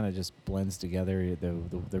this kind of just blends together.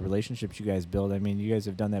 The relationships you guys build. I mean, you guys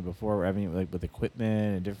have done that before. I mean, like with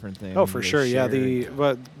equipment and different things. Oh, for sure. Yeah, the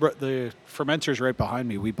fermenters right behind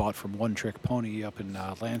me we bought from One Trick Pony up in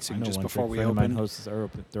Lansing just before we opened. Mine hosts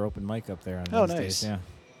their open mic up there on Wednesdays. Nice.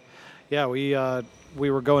 Yeah, we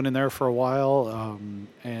were going in there for a while,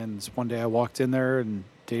 and one day I walked in there, and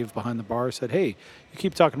Dave behind the bar said, hey, you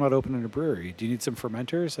keep talking about opening a brewery. Do you need some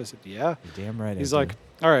fermenters? I said, yeah. You're damn right. He's like,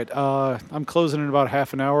 all right, I'm closing in about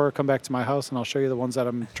half an hour. Come back to my house, and I'll show you the ones that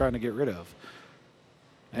I'm trying to get rid of.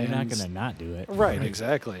 You're not going to not do it. Right,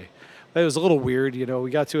 exactly. It was a little weird,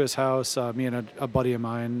 we got to his house, me and a buddy of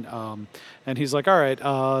mine, and he's like, all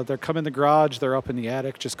right, they're come in the garage, they're up in the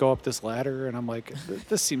attic, just go up this ladder. And I'm like,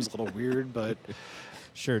 this seems a little weird, but...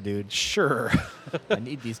 Sure, dude. Sure. I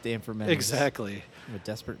need these damn fermenters. Exactly. I'm a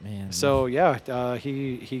desperate man. So, yeah,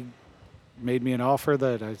 he made me an offer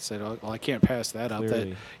that I said, well, I can't pass that up.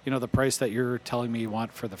 That, the price that you're telling me you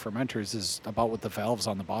want for the fermenters is about what the valves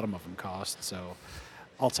on the bottom of them cost, so...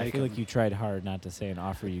 I'll take it. I feel like you tried hard not to say an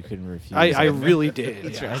offer you couldn't refuse. I really did.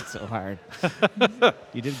 You tried so hard.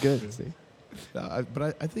 You did good. See?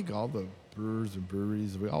 But I think all the brewers and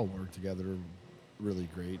breweries, we all work together really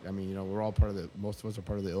great. I mean, we're all most of us are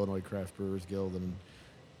part of the Illinois Craft Brewers Guild, and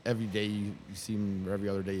every day you seem, or every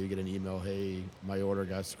other day you get an email, hey, my order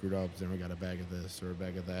got screwed up, then we got a bag of this or a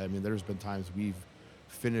bag of that. I mean, there's been times we've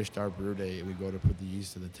finished our brew day and we go to put the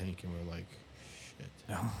yeast in the tank and we're like, shit.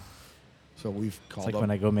 Oh. So we've called it's like up, when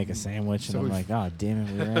I go make a sandwich and I'm like, oh, damn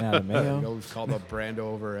it, we ran out of mayo. We've called up Brando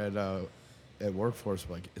over at Workforce.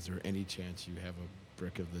 We're like, is there any chance you have a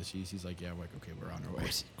brick of this yeast? He's like, yeah. I'm like, okay, we're on our way.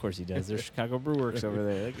 Of course he does. There's Chicago Brew Works over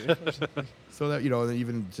there. So that, and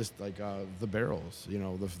even just like the barrels,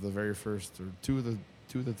 the very first or two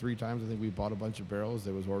of the three times I think we bought a bunch of barrels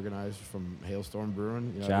that was organized from Hailstorm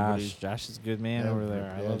Brewing. Josh is a good man over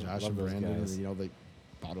there. I love Josh and Brandon. guys. They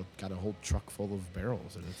got a whole truck full of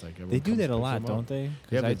barrels, and it's like they do that a lot, don't they?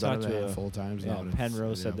 Yeah, I they've done talked it to a handful of times. Yeah,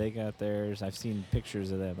 Penrose said they got theirs. I've seen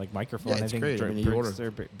pictures of that, like Microphone. Yeah, I think great. You order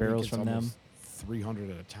their barrels from them.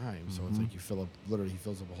 300 at a time, so it's like you fill up. Literally, he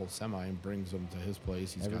fills up a whole semi and brings them to his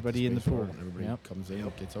place. He's everybody got in the pool. everybody comes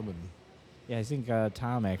in, gets them, and Yeah, I think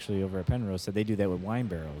Tom actually over at Penrose said they do that with wine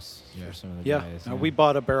barrels Yeah. for some of the Yeah, guys. we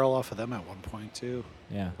bought a barrel off of them at one point too.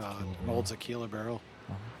 Yeah. An old tequila barrel.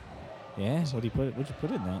 Yeah. What'd you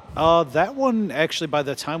put in that? That one actually, by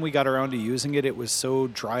the time we got around to using it, it was so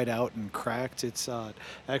dried out and cracked. It's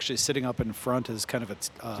actually sitting up in front as kind of a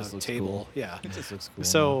Just looks table. cool. Yeah. It just looks cool.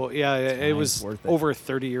 So yeah, it fine, was it's worth it. over a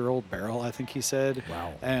 30-year-old barrel, I think he said.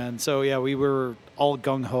 Wow. And so yeah, we were all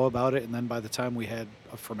gung ho about it, and then by the time we had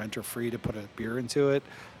a fermenter free to put a beer into it,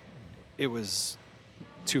 it was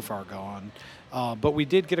too far gone. But we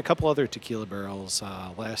did get a couple other tequila barrels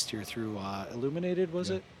last year through Illuminated, was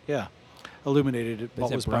it? Yeah, Illuminated. Is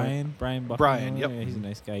that Brian? Brian Buckner? Brian, yep. Yeah, he's a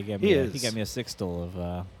nice guy. He got He me. is. He got me a sixtel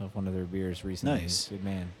of one of their beers recently. Nice. He's a good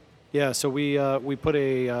man. Yeah, so we put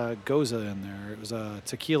a Goza in there. It was a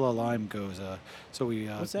tequila lime Goza. So we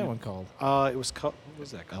What's that one called? It was called, what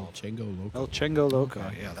was that El called? Chengo Loco. El Chengo Loco.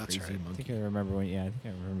 Okay. Yeah, that's Crazy right. I think monkey. I remember when. Yeah, I think I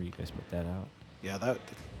remember you guys put that out. Yeah, that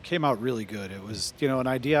came out really good. It was, an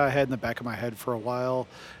idea I had in the back of my head for a while.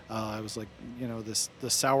 I was like, the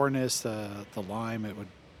sourness, the lime, it would,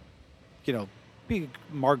 be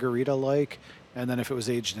margarita-like. And then if it was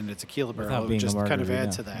aged in a tequila barrel, Without it being would a just kind of add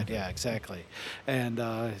margarita. to that. Yeah, exactly. And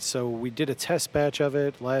so we did a test batch of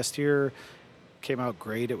it last year. Came out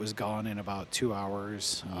great. It was gone in about 2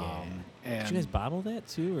 hours. Yeah. And Did you guys bottle that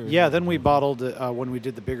too? Or yeah, then we bottled it when we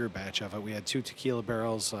did the bigger batch of it. We had 2 tequila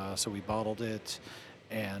barrels, so we bottled it,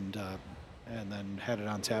 and then had it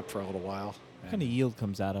on tap for a little while. What kind of yield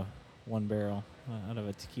comes out of one barrel, out of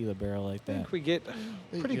a tequila barrel like I that? think we get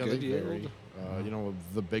pretty Yeah, good they yield. vary.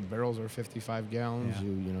 The big barrels are 55 gallons.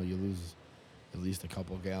 Yeah. You lose at least a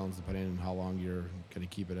couple of gallons depending on how long you're going to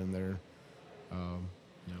keep it in there.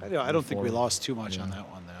 I don't think we before- lost too much on Yeah. that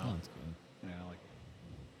one, Oh, though. that's good. Like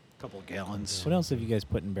a couple of gallons. What else have you guys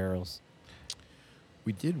put in barrels?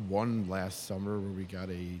 We did one last summer where we got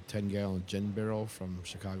a 10-gallon gin barrel from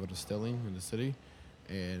Chicago Distilling in the city,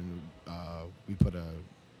 and we put it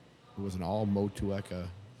was an all Motueka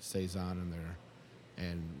saison in there,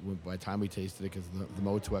 and by the time we tasted it, because the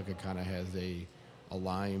Motueka kind of has a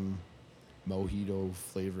lime mojito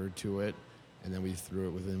flavor to it, and then we threw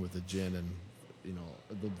it with the gin, and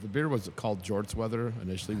the beer was called Jorts Weather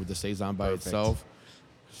initially with the saison by Perfect. itself.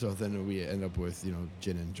 So then we end up with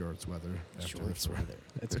gin and Jorts Weather. Jorts weather.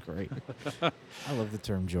 That's great. I love the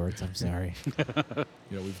term jorts. I'm sorry.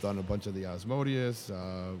 We've done a bunch of the Osmodeus,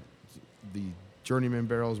 the Journeyman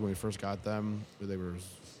barrels. When we first got them, they were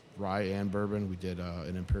rye and bourbon. We did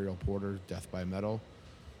an Imperial Porter, Death by Metal.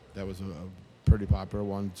 That was a pretty popular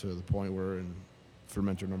one to the point where in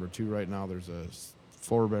fermenter number 2 right now, there's a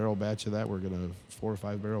 4-barrel batch of that. 4 or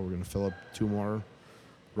 5 barrel. We're gonna fill up 2 more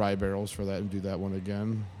rye barrels for that and do that one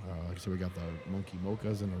again. So we got the Monkey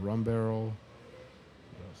Mochas in a rum barrel.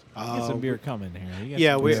 You got some beer coming here. You got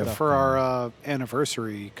Yeah, some we good stuff for coming. our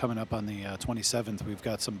anniversary coming up on the 27th, we've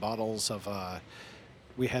got some bottles of.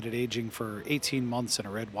 We had it aging for 18 months in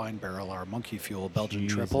a red wine barrel, our Monkey Fuel Belgian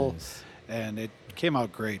Triple, Jesus. and it came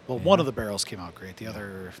out great. Well, Yeah. one of the barrels came out great. The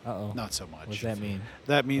other, Uh-oh. not so much. What does that mean?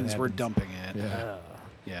 That means we're happens? dumping it. Yeah.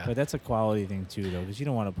 Yeah. But that's a quality thing too, though, because you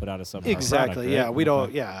don't want to put out a subpar Exactly. product, Yeah, right? we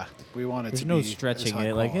don't. Yeah, we want it There's to no be stretching as high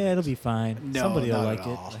it. Like, quality. it'll be fine. No, Somebody will not like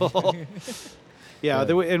at all. it. Yeah,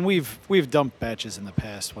 But- and we've dumped batches in the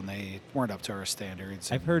past when they weren't up to our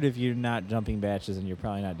standards. I've heard if you're not dumping batches, and you're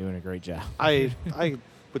probably not doing a great job. I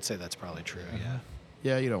would say that's probably true. Yeah.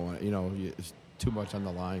 Yeah, you don't want it's too much on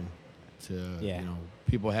the line to Yeah.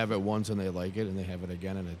 people have it once and they like it and they have it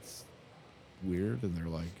again and it's weird and they're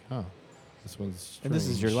like, huh, this one's And this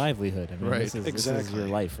is your strange. livelihood. I mean, Right. this is your Exactly.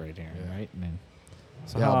 life right here, Yeah. right? Man.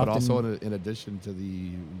 So Yeah, how but often- also in addition to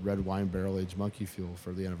the red wine barrel aged Monkey Fuel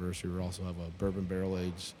for the anniversary, we also have a bourbon barrel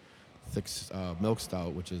aged thick milk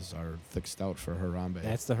stout, which is our thick stout for Harambe.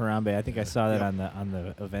 That's the Harambe. I think I saw that Yep. on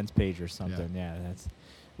the events page or something. Yeah, that's.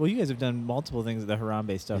 Well, you guys have done multiple things with the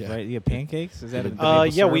Harambe stuff, Yeah. right? You have pancakes. Is that? Yeah, the maple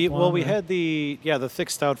Yeah, syrup we one, we or- had the thick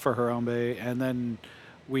stout for Harambe, and then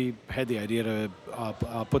we had the idea to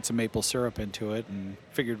put some maple syrup into it, and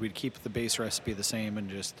figured we'd keep the base recipe the same and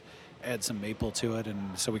just add some maple to it,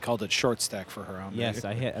 and so we called it short stack for Harambe. Yes,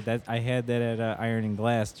 I had that. I had that at Iron and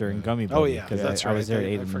Glass during Gummy Oh, Buddy, yeah, because that's I was right. there at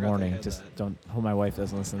I 8 in the forgot they morning. had Just that. don't hope my wife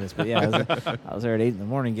doesn't listen to this, but yeah, I was there at 8 in the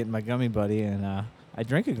morning getting my Gummy Buddy, and I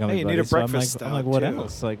drank a Gummy Hey, you Buddy. need a so breakfast I'm like, stout, what too.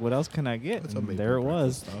 else? Like, what else can I get? That's a And maple there it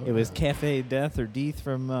was. breakfast stout, It was yeah. Cafe Death or Death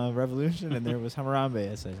from Revolution, and there was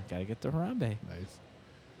Harambe. I said, gotta get the Harambe. Nice.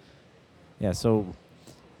 Yeah, so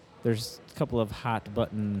there's a couple of hot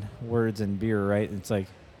button words in beer, right? It's like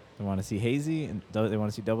they want to see hazy, and they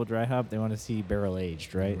want to see double dry hop. They want to see barrel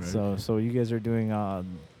aged, right? Right. So you guys are doing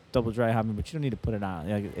double dry hopping, but you don't need to put it on.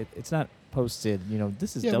 Like it's not posted.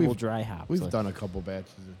 This is Yeah, double we've- dry hop. We've so- done a couple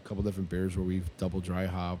batches, a couple different beers where we've double dry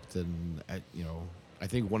hopped, and I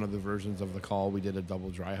think one of the versions of the call we did a double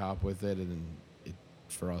dry hop with it, and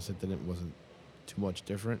for us wasn't too much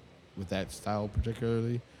different with that style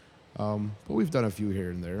particularly. But we've done a few here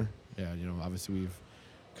and there. Yeah, obviously we've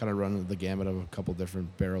kind of run the gamut of a couple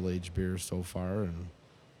different barrel aged beers so far, and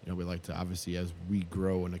we like to, obviously, as we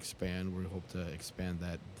grow and expand, we hope to expand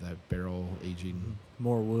that barrel aging.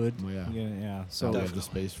 more wood. Yeah. Yeah. So So we have the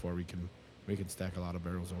space for we can stack a lot of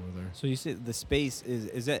barrels over there. So you said the space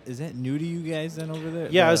is that new to you guys then over there?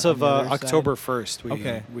 Yeah, as on of the other side? October 1st,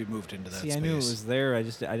 Okay. we moved into that See, space. I knew it was there. I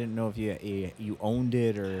didn't know if you owned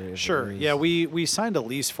it or. If Sure. It was, Yeah, we signed a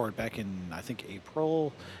lease for it back in, I think,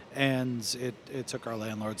 April, and it took our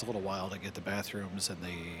landlords a little while to get the bathrooms and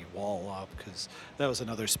the wall up, because that was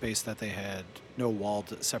another space that they had no wall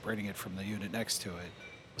separating it from the unit next to it.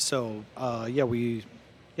 So,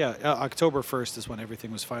 October 1st is when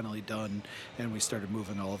everything was finally done, and we started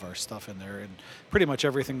moving all of our stuff in there, and pretty much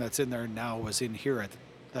everything that's in there now was in here at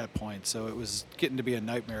that point. So it was getting to be a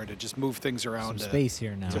nightmare to just move things around some space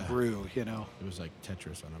here now. to brew, It was like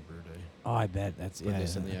Tetris on a brew day. Oh, I bet that's Put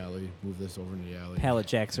this in the alley, move this over in the alley. Pallet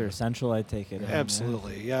jacks are essential. I take it.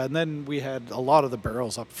 Absolutely, yeah. And then we had a lot of the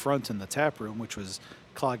barrels up front in the tap room, which was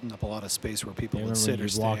clogging up a lot of space where people Yeah, would remember sit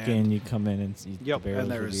or you walk stand. in, you come in, and see Yep, the barrels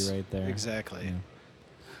and would there's be right there. exactly. Yeah.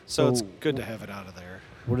 So it's So good to have it out of there.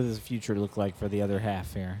 What does the future look like for the other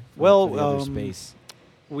half here? Well, for the other space.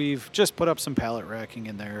 We've just put up some pallet racking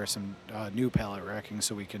in there, some new pallet racking,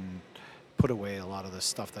 so we can put away a lot of the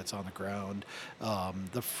stuff that's on the ground.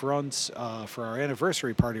 The front, for our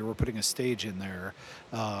anniversary party, we're putting a stage in there,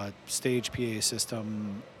 stage PA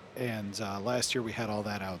system, and last year we had all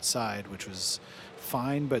that outside, which was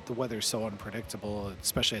fine, but the weather's so unpredictable,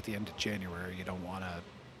 especially at the end of January. You don't want to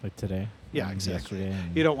Like today. Yeah, and exactly. yesterday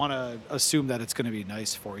and- You don't want to assume that it's going to be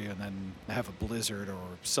nice for you and then have a blizzard or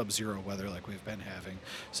sub-zero weather like we've been having.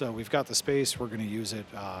 So we've got the space. We're going to use it,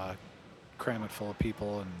 cram it full of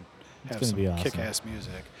people, and It's have gonna some be awesome. kick-ass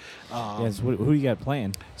music. Yes. Who you got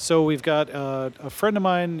playing? So we've got a friend of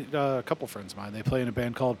mine, a couple friends of mine. They play in a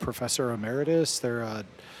band called Professor Emeritus. They're a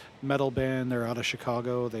metal band. They're out of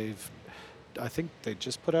Chicago. I think they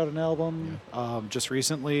just put out an album just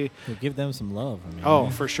recently. Well, give them some love. I mean, Oh,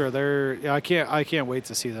 for sure. I can't wait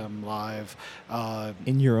to see them live.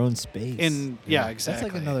 in your own space. Exactly. That's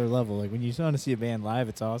like another level. Like when you want to see a band live,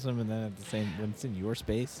 it's awesome, and then when it's in your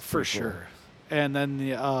space, it's For pretty cool. sure. And then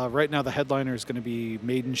right now the headliner is going to be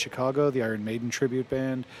Maiden Chicago, the Iron Maiden tribute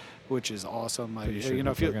band, which is awesome. Pretty sure if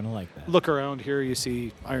people you are gonna like that. look around here, you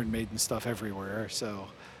see Iron Maiden stuff everywhere. So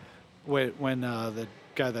when the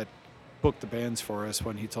guy that booked the bands for us,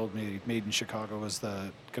 when he told me Maiden Chicago was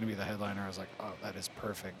going to be the headliner, I was like, oh, that is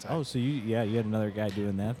perfect. Oh, so you had another guy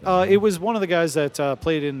doing that. then, It was one of the guys that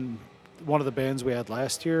played in one of the bands we had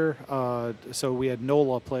last year. So we had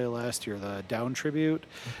Nola play last year, the Down tribute,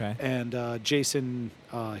 Okay. and Jason,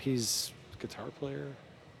 he's a guitar player.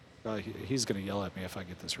 He's going to yell at me if I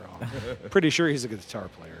get this wrong. Pretty sure he's a guitar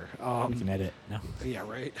player. We can edit. No. Yeah,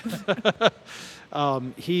 right.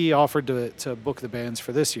 He offered to book the bands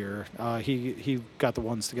for this year. He got the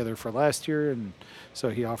ones together for last year, and so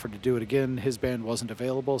he offered to do it again. His band wasn't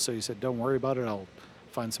available, so he said, "Don't worry about it. I'll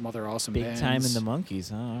find some other awesome Big bands." time in the Monkeys,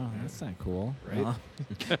 huh? Oh, that's not cool. Right.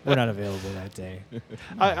 We're not available that day.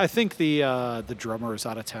 I think the drummer is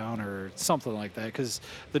out of town or something like that, because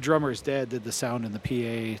the drummer's dad did the sound in the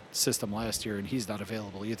PA system last year, and he's not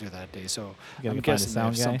available either that day. So You gotta I'm find a guessing they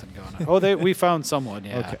have sound guy? something going on. Oh, we found someone.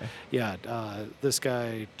 Yeah, Okay. yeah. This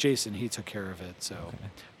guy Jason, he took care of it. So Okay.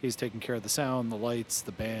 he's taking care of the sound, the lights,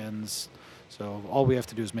 the bands. So all we have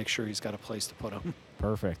to do is make sure he's got a place to put them.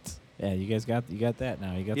 Perfect. Yeah, you guys got that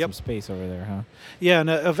now. You got Yep. some space over there, huh? Yeah, and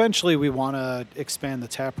eventually we want to expand the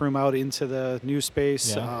tap room out into the new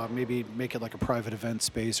space. Yeah. Maybe make it like a private event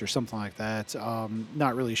space or something like that.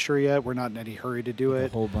 Not really sure yet. We're not in any hurry to do Like it.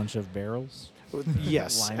 a whole bunch of barrels.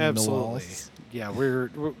 Yes, lining the absolutely. walls. Yeah, we're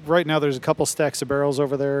right now. There's a couple stacks of barrels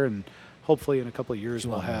over there, and hopefully in a couple of years You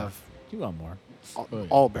we'll want more. have You want more?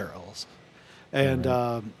 all barrels. And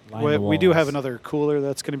right. Line we, the we do have walls. another cooler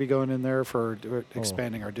that's going to be going in there for Oh.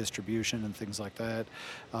 expanding our distribution and things like that.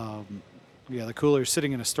 Yeah, the cooler's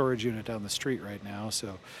sitting in a storage unit down the street right now. So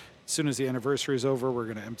as soon as the anniversary is over, we're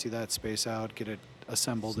going to empty that space out, get it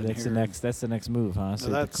assembled So in that's here. that's the next move, huh? So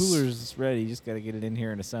the that's- cooler's ready. You just got to get it in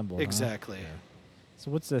here and assemble. huh? Exactly.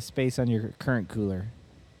 So what's the space on your current cooler?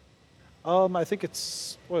 I think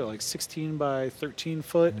it's like 16 by 13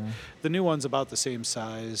 foot. Yeah. The new one's about the same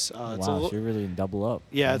size. It's a Wow, li- so you're really double up.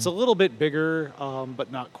 yeah, it's a little bit bigger,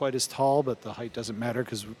 but not quite as tall. But the height doesn't matter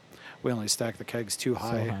because we only stack the kegs too So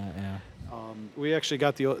high. yeah. We actually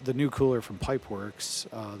got the new cooler from Pipeworks.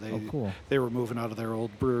 They Oh, cool. they were moving out of their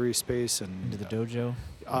old brewery space and Into the dojo.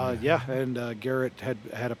 yeah, and Garrett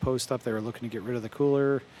had a post up. They were looking to get rid of the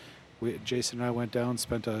cooler. Jason and I went down,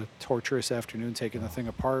 spent a torturous afternoon taking the thing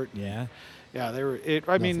apart. Yeah. Yeah, they were.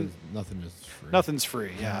 I mean, nothing is free. nothing's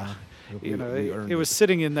free. Yeah, We earned it was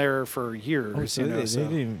sitting in there for years. Oh, so you know, they, so- they,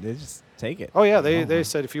 didn't even- they just take it. Oh yeah, they wow.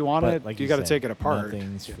 said if you want But it, like you got to said, take it apart.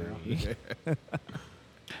 Nothing's you know. free.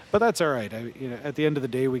 But that's all right. At the end of the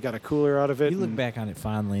day, we got a cooler out of it. You look and back on it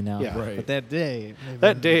fondly now. Yeah. Right. But that day.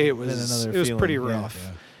 That day it been was another feeling. pretty Yeah. rough.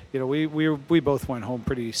 Yeah. You know, we both went home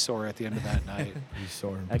pretty sore at the end of that night. We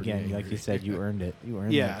sore and pretty Again, like angry. you said, you earned it. You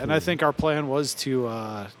earned Yeah, that and I cooler. think our plan was to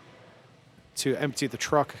empty the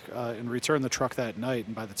truck and return the truck that night.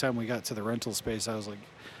 And by the time we got to the rental space, I was like,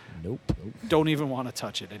 Nope. don't even want to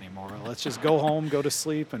touch it anymore. Let's just go home, go to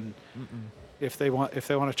sleep, and if they want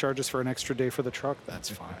to charge us for an extra day for the truck, that's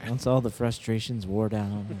fine. Once all the frustrations wore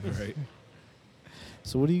down. Right.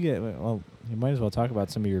 So what do you get? Well, you might as well talk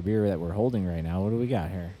about some of your beer that we're holding right now. What do we got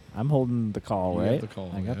here? I'm holding the Call, You got right? the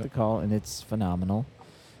Call, I got yep. the Call, and it's phenomenal.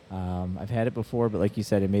 I've had it before, but like you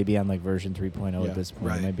said, it may be on like version 3.0 Yeah, at this point.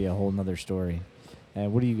 right. It might be a whole nother story.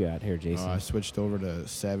 What do you got here, Jason? I switched over to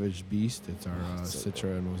Savage Beast. It's our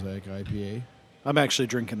Citra and Mosaic IPA. I'm actually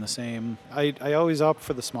drinking the same. I always opt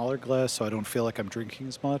for the smaller glass so I don't feel like I'm drinking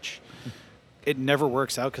as much. It never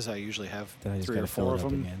works out because I usually have Then I just 3 or gotta fill 4 it of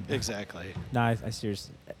up them. again. Exactly. No, I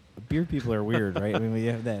seriously. Beer people are weird, right? I mean, we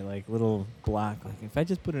have that like little block. Like, if I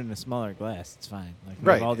just put it in a smaller glass, it's fine. Like, we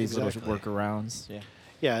Right, have all these exactly. little workarounds. Yeah.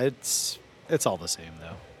 Yeah, it's all the same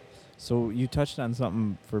though. So you touched on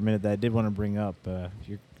something for a minute that I did want to bring up.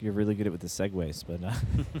 You're really good at with the segues, but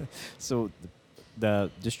so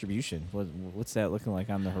the distribution. What's that looking like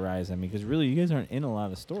on the horizon? I mean, because really, you guys aren't in a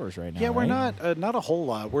lot of stores right now. Yeah, we're right? not a whole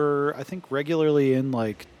lot. We're I think regularly in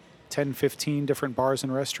like 10, 15 different bars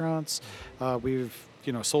and restaurants. We've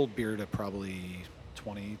sold beer to probably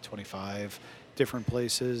 20, 25 different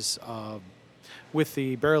places. With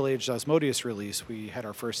the Barrel Aged Osmodius release, we had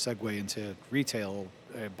our first segue into retail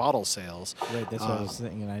bottle sales. Right, that's what I was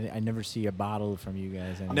thinking. I never see a bottle from you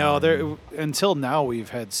guys anymore. No, there until now we've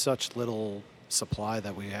had such little supply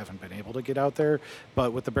that we haven't been able to get out there.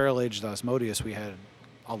 But with the Barrel Aged Osmodius, we had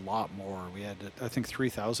a lot more. We had I think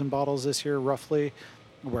 3,000 bottles this year roughly,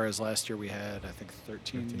 whereas last year we had I think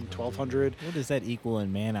 1,200. What does that equal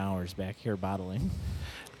in man hours back here bottling?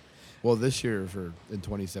 Well, this year in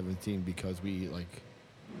 2017, because we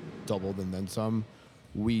doubled and then some,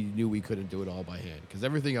 we knew we couldn't do it all by hand because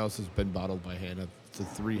everything else has been bottled by hand. It's a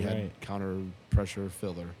 3-head Right. counter pressure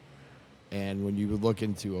filler. And when you look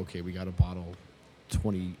into, okay, we got to bottle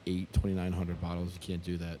 2,900 bottles, you can't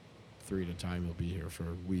do that 3 at a time. You'll be here for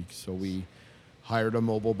weeks. So we hired a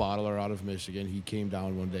mobile bottler out of Michigan. He came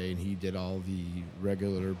down one day and he did all the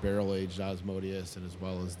regular barrel-aged Osmodius and as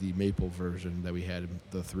well as the maple version that we had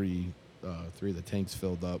the three of the tanks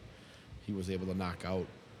filled up. He was able to knock out,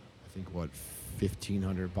 I think,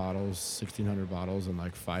 1,500 bottles, 1,600 bottles in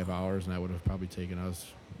like 5 hours, and that would have probably taken us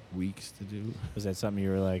weeks to do. Was that something you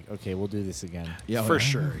were like, okay, we'll do this again? Yeah, For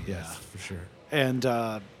sure, yeah. Yes, for sure. And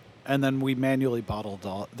then we manually bottled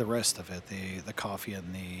the rest of it, the coffee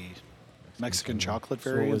and the Mexican chocolate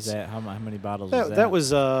So what variants. was that? How many bottles was that? That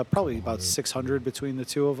was probably about 600 between the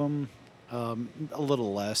two of them, a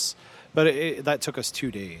little less, but that took us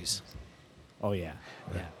 2 days. Oh, yeah.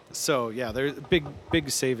 Yeah. So yeah, there's big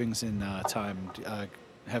savings in time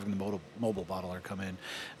having the mobile bottler come in,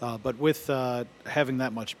 but with having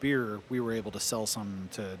that much beer, we were able to sell some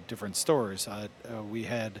to different stores. We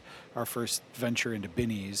had our first venture into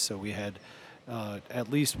Binny's, so we had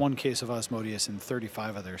at least one case of Osmodius in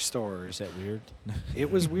 35 of their stores. Is that weird?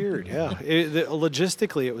 It was weird, yeah.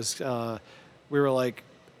 Logistically, it was. We were like,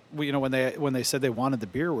 when they said they wanted the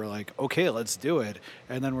beer, we're like, okay, let's do it.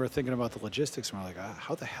 And then we're thinking about the logistics, and we're like,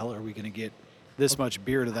 how the hell are we going to get this much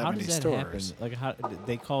beer to that How many does that stores? happen? Like, how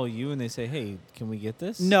they call you and they say, "Hey, can we get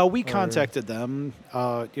this?" No, we Or- contacted them.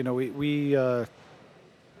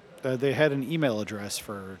 They had an email address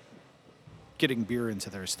for getting beer into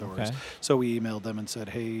their stores, Okay. so we emailed them and said,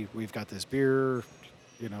 hey, we've got this beer.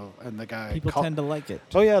 And the guy People tend to like it.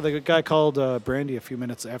 Oh yeah, the guy called Brandy a few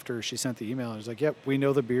minutes after she sent the email. And he was like, "Yep, we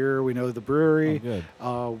know the beer, we know the brewery.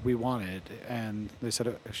 Oh, good. We want it." And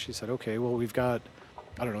she said, "Okay, well, we've got,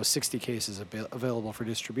 I don't know, 60 cases available for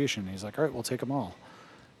distribution." And he's like, "All right, we'll take them all."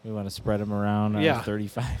 We want to spread them around. Yeah.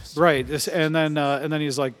 35. Right. And then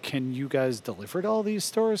he's like, "Can you guys deliver to all these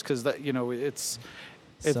stores? Because that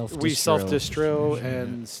we self-distro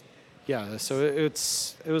and yeah. So it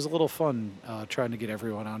was a little fun trying to get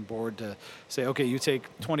everyone on board to say, okay, you take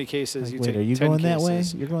 20 cases, Wait, take are you 10 going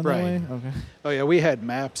cases. that way? You're going right. that way? Okay. Oh yeah, we had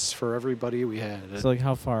maps for everybody. We had So like,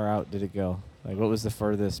 how far out did it go? Like, what was the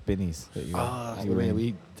furthest Binnies that you?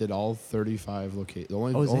 We did all 35 locations. The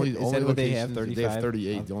only, Oh, is that- only, is only that what they have, locations- They have 35?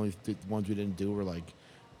 38. The only ones we didn't do were like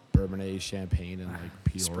Bourbonnais, Champagne, and like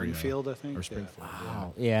Peoria. Springfield, I think. Or Yeah. Springfield.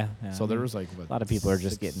 Wow. Yeah. So there was like a lot of people are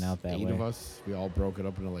just getting out that 8 way. of us. We all broke it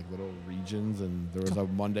up into like little regions, and there was a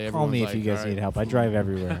Monday. Call me if everyone's you like, guys "All need right, help. I food." drive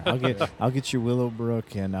everywhere. I'll get you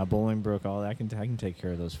Willowbrook and Bolingbrook. All that. I can take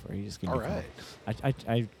care of those for you. Just give me All a call. right.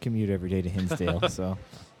 I commute every day to Hinsdale, so I'll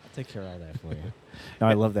take care of all that for you. No,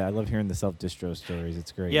 I love that. I love hearing the self-distro stories.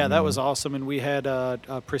 It's great. Yeah, You that know? was awesome. And we had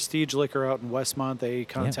Prestige Liquor out in Westmont. They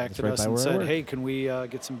contacted right us by and where I said, work. hey, can we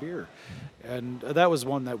get some beer? And that was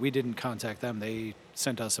one that we didn't contact them. They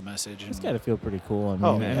sent us a message. It's And got to feel pretty cool. I mean,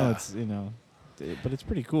 Oh, I know yeah. it's but it's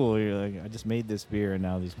pretty cool. You're like, I just made this beer, and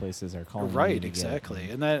now these places are calling me right, to get it. exactly.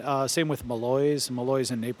 And then same with Malloy's. Malloy's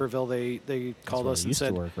in Naperville, they That's called where us I and used said,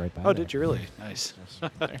 to work right by oh, there. did you really? Nice.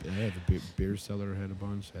 Yeah, the beer cellar had a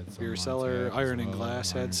bunch. Had some Beer on cellar, tap as Iron and well,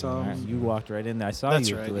 Glass Iron had and some. All Glass. right, you walked right in there. I saw That's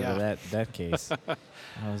you right, deliver yeah. that case.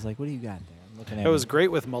 I was like, what do you got there? I'm looking at It was it.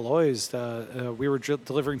 great with Malloy's. We were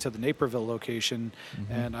delivering to the Naperville location,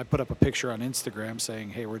 and I put up a picture on Instagram saying,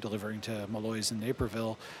 hey, we're delivering to Malloy's in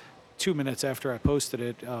Naperville. 2 minutes after I posted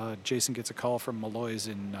it, Jason gets a call from Malloy's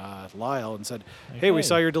in Lyle and said, hey, we Okay.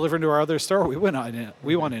 saw you're delivering to our other store. We went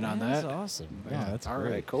in on That's that. awesome. Yeah, Yeah, that's All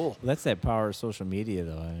great. right, cool. Well, that's that power of social media,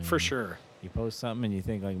 though. I mean, For sure. You post something and you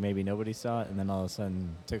think like maybe nobody saw it, and then all of a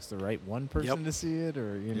sudden it takes the right one person Yep. to see it,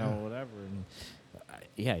 or you know Yeah. whatever. And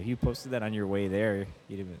yeah, if you posted that on your way there,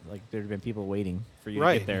 you'd have been, like there'd have been people waiting for you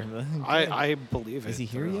Right. to get there. I believe it. Is he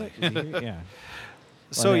here thoroughly. yet? Is he here? Yeah.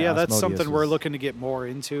 So Well, yeah, yeah, that's Osmodius something we're was- looking to get more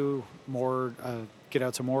into, get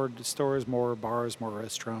out to more stores, more bars, more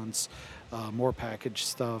restaurants, more packaged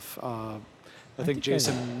stuff. I think think I-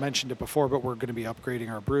 Jason mentioned it before, but we're going to be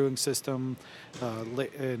upgrading our brewing system.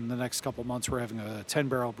 In the next couple months, we're having a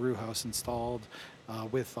 10-barrel brew house installed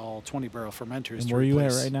with all 20-barrel fermenters. And to where are you at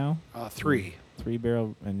replace, right now? 3.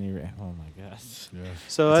 3-barrel, and you're oh my gosh. Yeah.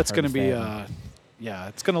 So That's that's going to hard be, to fathom. yeah,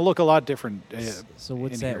 it's going to look a lot different. So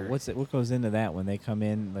what's in that? here. What goes into that when they come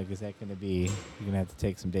in? Like, is that going to be you're going to have to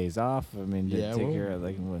take some days off? I mean, to Yeah, take well, care of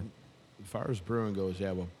like what? As far as brewing goes,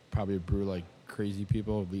 yeah, we'll probably brew like crazy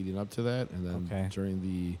people leading up to that, and then Okay. during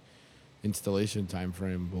the installation time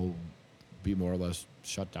frame, we'll be more or less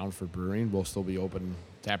shut down for brewing. We'll still be open.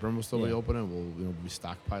 Tap room will still be Yeah. open, and we'll be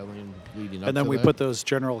stockpiling leading up. And then to we that. put those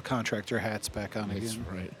general contractor hats back on That's again.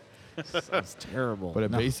 right. It's terrible. But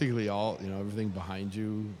it No. basically all everything behind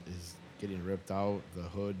you is getting ripped out. The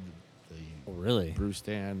hood, the Oh, really? brew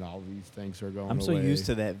stand, all these things are going. I'm so away. used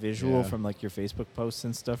to that visual Yeah. from like your Facebook posts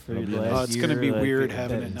and stuff for It'll your be last nice. It's gonna year, be like, weird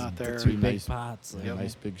having that- it not the there. two big Nice- pots. Yeah, like-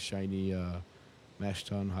 nice big shiny mash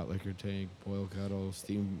tun, hot liquor tank, boil kettle,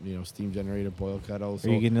 steam generated boil kettle. Are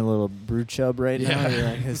you getting a little brew chub right now? Yeah. You're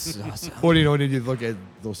like, this is awesome. Well, when you look at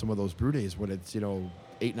some of those brew days when it's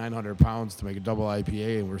 800-900 pounds to make a double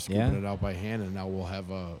IPA, and we're scooping Yeah. it out by hand, and now we'll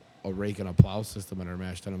have a rake and a plow system in our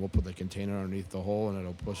mash tun, and we'll put the container underneath the hole, and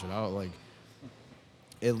it'll push it out like.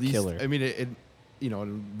 At least, Killer. I mean, and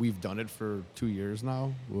we've done it for 2 years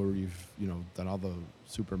now, where we've done all the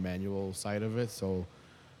super manual side of it, so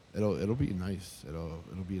it'll be nice. It'll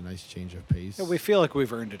be a nice change of pace. Yeah, we feel like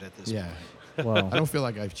we've earned it at this Yeah. point. Well, I don't feel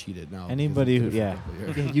like I've cheated now. because anybody I who, did it for a yeah. couple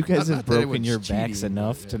of Yeah, years. you guys Not have that broken anyone's your backs cheating, but,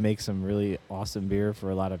 enough yeah. to make some really awesome beer for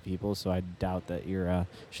a lot of people, so I doubt that you're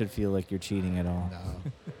should feel like you're cheating at all.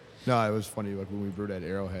 No, it was funny. Like when we brewed at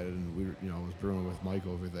Arrowhead, and we, I was brewing with Mike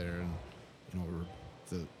over there, and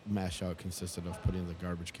the mash out consisted of putting the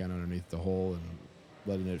garbage can underneath the hole and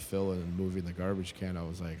letting it fill and moving the garbage can. I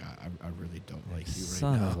was like, I really don't like you right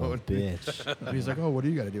Son now. of a bitch. And he's like, oh, what do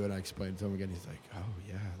you got to do? And I explained to him again. He's like, oh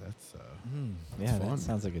yeah, that's Yeah, fun. that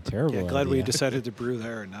sounds like a terrible Yeah, glad we idea. decided to brew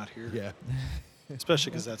there and not here. yeah. Especially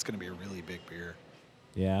because that's going to be a really big beer.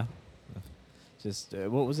 Yeah. Just,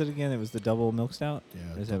 what was it again? It was the double milk stout?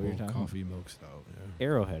 Yeah, Is that what you're double talking coffee milk stout. Yeah.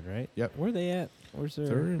 Arrowhead, right? Yep. Where are they at? Where's their...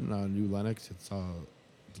 They're in New Lenox. It's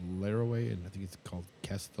Laraway, and I think it's called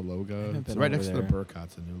Castaloga. haven't It's been right over next to the there.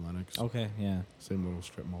 Burkotts in New Lenox. Okay, yeah. Same little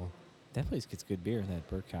strip mall. That place gets good beer, that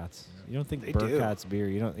Burkott's. You don't think They do. Burkott's beer,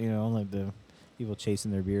 only the people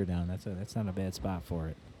chasing their beer down. That's not a bad spot for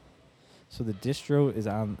it. So the distro is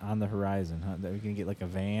on the horizon, huh? That we can get like a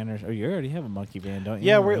van or you already have a monkey van, don't you?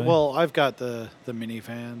 Yeah, Really? well, I've got the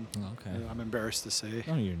minivan. Oh, okay. I'm embarrassed to say.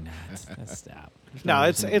 No, you're not. Stop. There's No,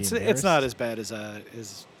 reason to be it's not embarrassed. as bad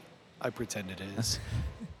as I pretend it is.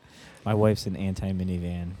 My wife's an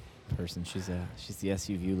anti-minivan person. She's the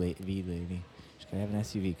SUV lady. She could have an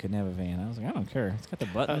SUV, couldn't have a van. I was like, I don't care. It's got the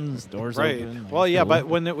buttons, doors Right. open. like, Well, it's yeah, cool. but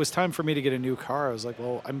when it was time for me to get a new car, I was like,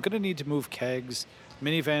 well, I'm going to need to move kegs.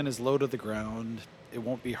 Minivan is low to the ground. It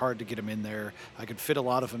won't be hard to get them in there. I could fit a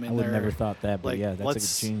lot of them I in would there. have never thought that, but Like, yeah, that's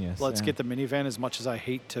let's a genius. let's yeah. get the minivan. As much as I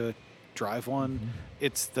hate to drive one, Mhm.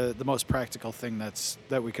 it's the most practical thing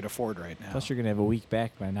that we could afford right now. Plus, you're gonna have a week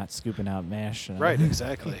back by not scooping out mash. Right,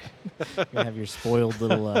 exactly. You're gonna have your spoiled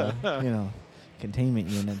little, containment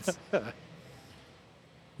units.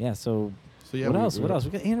 Yeah. So, So yeah, what we- else? we What were- else?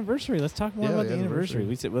 We got anniversary. Let's talk more Yeah, about the the anniversary. anniversary.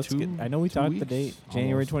 We said let's get. Two- I know we 2 talked the weeks, date,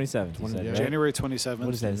 January almost. 27th. You 20 said, yeah. right? January 27th.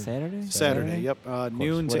 What is that? Saturday. Saturday, yep.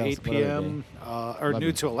 Noon What to else? 8 What other p.m. Or 11.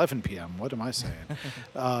 noon to 11 p.m. What am I saying?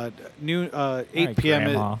 Noon 8 right, p.m.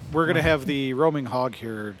 Grandma. We're gonna have the Roaming Hog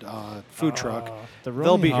here food truck. The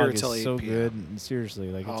They'll be Roaming here Hog till is 8 so p.m. good. And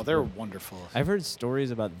seriously, like Oh, it's they're good. wonderful. I've heard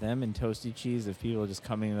stories about them and Toasty Cheese of people just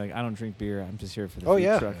coming like, I don't drink beer. I'm just here for the Oh, food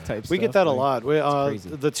yeah. truck type We stuff. get that a Like, lot. We, it's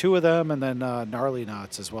crazy. the two of them, and then Gnarly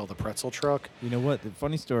Knots as well, the pretzel truck. You know what? The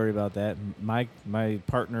funny story about that, my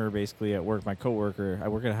partner basically at work, my coworker, I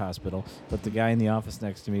work at a hospital, but the guy in the office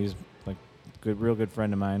next to me is like real good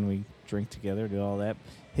friend of mine. We drink together, do all that.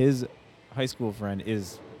 His high school friend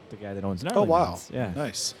is the guy that owns Gnarly Oh, wow. Knots. Yeah.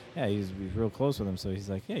 Nice. Yeah, he's real close with him, so he's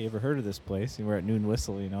like, yeah, you ever heard of this place? And we're at Noon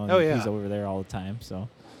Whistle, and Oh, yeah. he's over there all the time, so.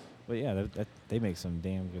 But yeah, they make some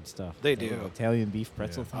damn good stuff. They That do. little Italian beef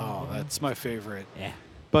pretzel Yeah. thing. Oh, that's my favorite. Yeah.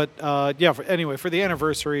 But yeah, anyway, for the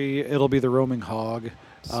anniversary, it'll be the Roaming Hog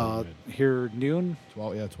So here noon,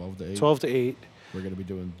 12 to 8. 12 to 8. We're going to be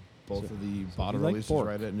doing both So- of the so bottle you like releases pork.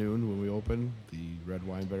 right at noon when we open. The red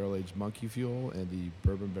wine barrel aged monkey fuel and the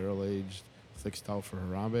bourbon barrel aged thick stout for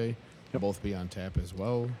Harambe. They'll both be on tap as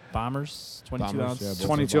well. Bombers, 22 Bombers, ounce. yeah,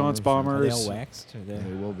 both are 22-ounce Are bombers. they all waxed? Or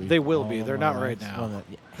They will be. They will be. all They're not right waxed? now. Well,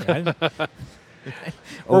 yeah, I didn't-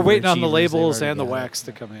 We're waiting on the Overachievers, they've labels already and the got it. wax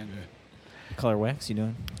to come in. What color wax you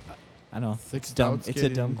doing? I know. Thick It's dumb. stout's It's a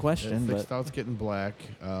dumb getting- question, thick but stout's getting black,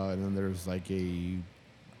 and then there's like a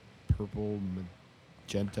purple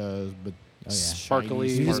magenta, but Oh, yeah. Sparkly-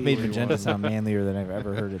 you just made Sparkly magenta one. sound manlier than I've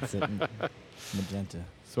ever heard it. Magenta.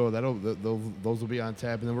 So those will be on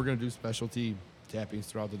tap, and then we're gonna do specialty tappings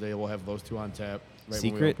throughout the day. We'll have those two on tap right when we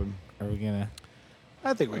Secret? open. Are we gonna?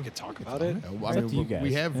 I think we could talk about it. Yeah, It's up to you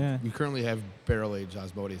guys. We currently have barrel aged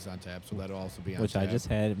Osmodes on tap, so that'll also be on Which tap. I just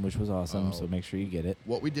had, which was awesome. So Oh. make sure you get it.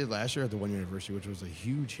 What we did last year at the 1 year anniversary, which was a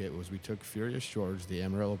huge hit, was we took Furious George, the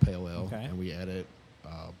Amarillo Pale Ale, Okay. and we added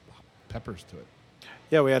peppers to it.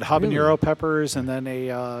 Yeah, we had habanero Really? peppers and then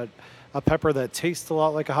a pepper that tastes a lot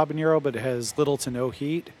like a habanero but has little to no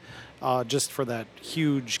heat, just for that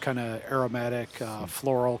huge kind of aromatic,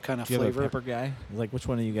 floral kind of Do you have a flavor. pepper guy? Like which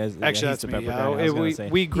one of you guys? Actually, he's that's the me, pepper yeah. guy. I was gonna We- say.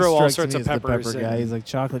 we He grow all strikes sorts me of as the peppers pepper guy. and- He's like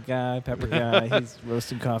chocolate guy, pepper guy. He's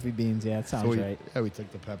roasting coffee beans. Yeah, it sounds So right. we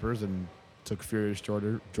took the peppers and took Furious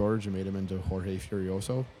George and made him into Jorge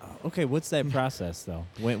Furioso. Okay, what's that process though?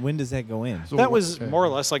 When does that go in? So That what- was yeah. more or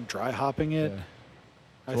less like dry hopping it. Yeah.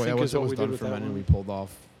 I So think once is it what was we did done with that fermenting, one. we pulled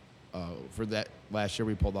off. For that last year,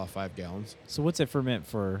 we pulled off 5 gallons. So what's it ferment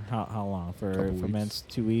for? How long? For Couple ferments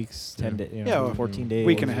 2 weeks, 10 Yeah. days, Yeah, 14 days,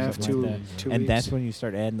 week and a half, something like that. 2 And weeks. that's when you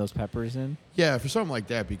start adding those peppers in. Yeah, for something like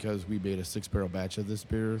that, because we made a 6-barrel batch of this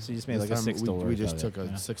beer. So you just made This like a time 6 we just of took it,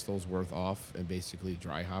 a yeah. 6 worth off and basically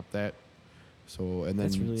dry hopped that. So and then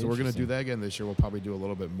That's really so we're gonna interesting. do that again this year. We'll probably do a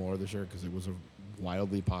little bit more this year because it was a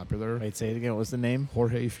wildly popular. Wait, say it again. What was the name?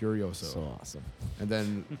 Jorge Furioso. So awesome. And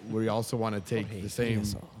then we also want to take Jorge the same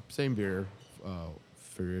Furioso. same beer,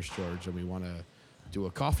 Furious George, and we want to do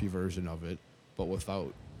a coffee version of it, but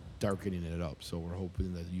without darkening it up. So we're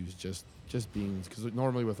hoping to use just beans, because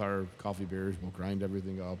normally with our coffee beers, we'll grind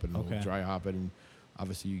everything up and Okay. we'll dry hop it, and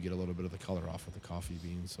obviously you get a little bit of the color off of the coffee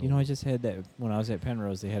beans. So You know, I just had that when I was at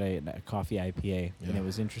Penrose. They had a coffee IPA, and Yeah. it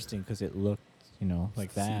was interesting because it looked,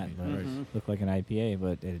 like that. Seamy, But right. Mhm. looked like an IPA,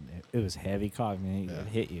 but it was heavy coffee. I mean, Yeah. it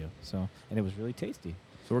hit you. So, and it was really tasty.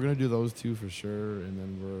 So we're gonna do those two for sure, and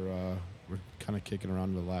then we're kind of kicking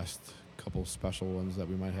around the last couple special ones that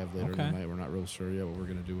we might have later Okay. tonight. We're not real sure yet what we're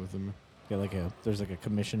gonna do with them. Got there's like a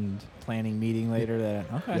commissioned planning meeting later. That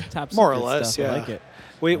okay, Yeah. top More or secret less, stuff. I yeah. like it.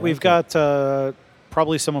 We've like got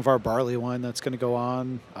probably some of our barley wine that's going to go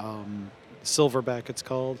on. Silverback, it's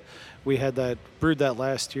called. We had brewed that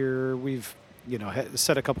last year. We've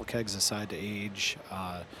set a couple kegs aside to age.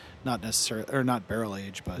 not necessarily or not barrel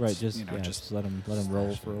age, but Right, just you know, just let them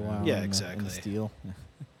roll for a while. Yeah, in exactly. the steel.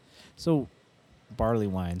 So, barley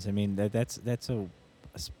wines. I mean, that's it's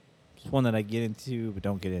one that I get into, but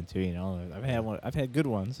don't get into. You know, I've had good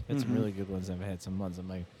ones. I've had some Mhm. really good ones. I've had some ones I'm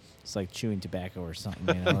like, it's like chewing tobacco or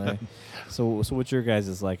something. You know. So what's your guys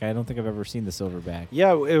is like? I don't think I've ever seen the Silverback.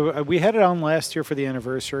 Yeah, we had it on last year for the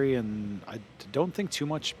anniversary, and I don't think too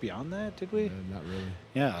much beyond that, did we? Not really.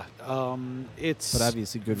 Yeah, it's But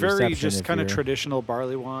obviously good very reception just if kind of you're- traditional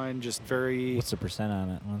barley wine, just very. What's the percent on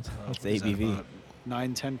it? What's what the is that, ABV? about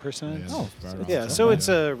 9-10%. Oh, it's so right it's- Yeah, on. so okay. it's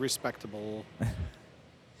a respectable.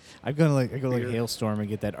 I go to like Beer. Hailstorm and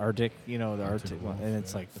get that Arctic, you know, the Arctic Arctic one, Wolf, and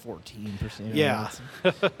it's yeah. like 14%. Yeah.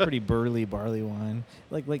 It's pretty burly barley wine.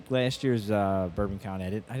 Like last year's Bourbon County, I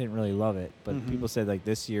didn't really love it, but Mhm. people said like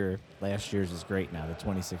last year's is great now, the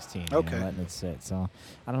 2016. Okay. You know, letting it sit. So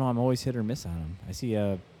I don't know. I'm always hit or miss on them. I see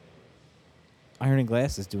Iron and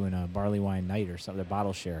Glass is doing a barley wine night or something, a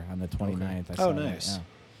bottle share on the 29th. I saw Oh, that, nice. yeah.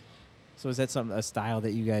 So is that a style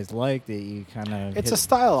that you guys like that you kind of? It's a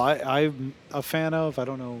style I'm a fan of. I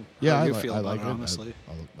don't know Yeah, how I you like- feel I about like it, it. honestly.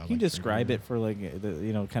 I Can you like describe drinking it for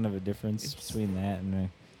like kind of a difference It's- between that and?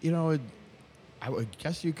 You know, I would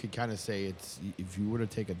guess you could kind of say it's if you were to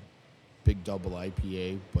take a big double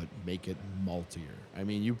IPA but make it maltier. I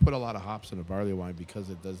mean, you put a lot of hops in a barley wine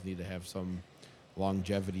because it does need to have some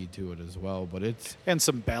longevity to it as well. But it's And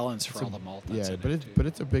some balance for it's all a- the malt. That's yeah, in but it, it's too. but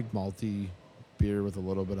it's a big malty beer with a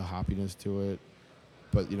little bit of hoppiness to it.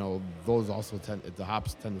 But you know, those also the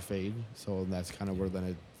hops tend to fade, so that's kind of where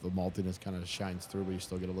then the maltiness kind of shines through, but you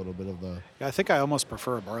still get a little bit of the. Yeah, I think I almost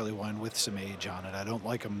prefer a barley wine with some age on it. I don't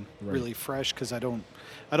like them Right. really fresh because I don't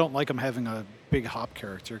like them having a big hop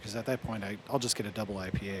character. Because at that point, I'll just get a double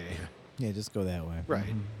IPA Yeah, just go that way. Right.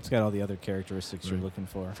 Mhm. It's got all the other characteristics you're Right. looking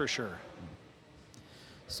for. for sure.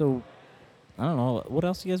 So, I don't know. What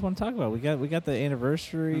else do you guys want to talk about? We got the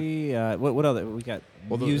anniversary. What other? We got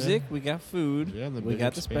Well, music. We got food. Yeah, and the we big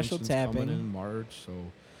got the special expansion's coming tapping. in March, so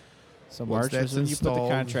So once March that's is when you put the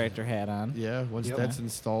installed- contractor hat on. yeah, once Yep. that's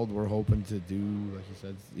installed, we're hoping to do, like you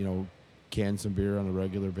said, can some beer on a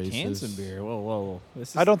regular basis. Cans and beer. Whoa.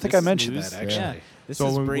 This I don't think this I is mentioned news. that, actually. Yeah. This So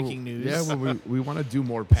is when breaking news. Yeah, when we want to do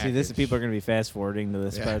more See, package. this people are going to be fast forwarding to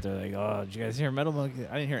this Yeah. part. They're like, "Oh, did you guys hear Metal Monkey?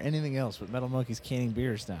 I didn't hear anything else, but Metal Monkey's canning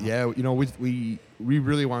beers now." Yeah, we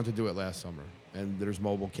really wanted to do it last summer, and there's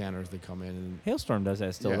mobile canners that come in. And Hailstorm does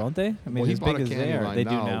that still, Yeah. don't they? I mean, well, he as bought big a as they canning are, line they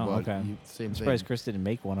do now, now. but Okay. same I'm thing. surprised Chris didn't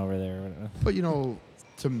make one over there. But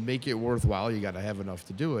to make it worthwhile, you got to have enough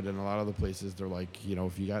to do it. And a lot of the places, they're like,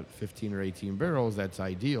 if you got 15 or 18 barrels, that's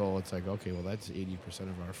ideal. It's like, okay, well, that's 80%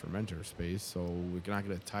 of our fermenter space. So we're not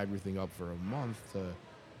going to tie everything up for a month to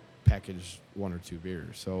package one or two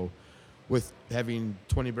beers. So with having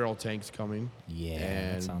 20-barrel tanks coming Yeah,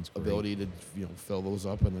 that and sounds great. ability to fill those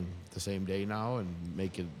up and then the same day now and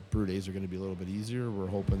make it, brew days are going to be a little bit easier. We're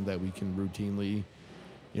hoping that we can routinely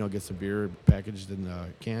get some beer packaged in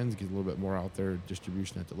cans, get a little bit more out there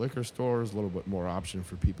distribution at the liquor stores, a little bit more option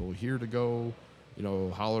for people here to go.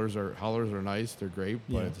 Hollers are nice, they're great,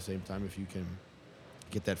 but Yeah. at the same time, if you can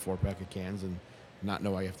get that 4-pack of cans and not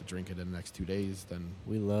know I have to drink it in the next 2 days, then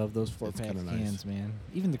We love those It's 4-pack kinda nice. cans, man.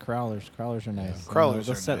 Even the crawlers. Crawlers are nice. Yeah. Crawlers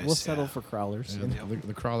we'll are We'll nice, settle yeah. for crawlers.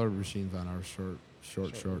 the crawler machine's on our short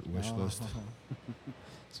wish Oh. list.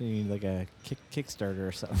 So you need like a Kickstarter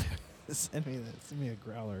or something. send me a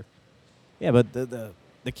growler. Yeah, but the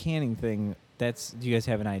canning thing. Do you guys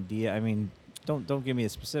have an idea? I mean, don't give me the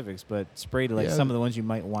specifics, but spray to like Yeah. some of the ones you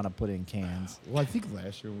might want to put in cans. Well, I think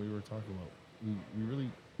last year when we were talking about,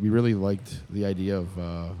 we really liked the idea of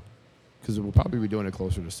because we'll probably be doing it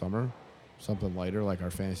closer to summer, something lighter like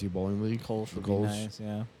our fantasy bowling league. Kolsch The would be Kolsch. nice.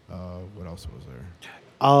 Yeah. What else was there?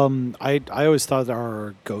 I always thought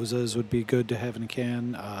our Gozas would be good to have in a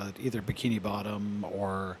can, either Bikini Bottom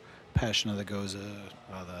or Passion of the Goza,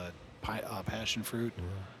 the passion fruit.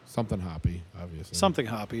 Something hoppy, obviously. Something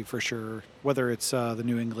hoppy for sure. Whether it's the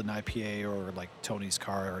New England IPA or like Tony's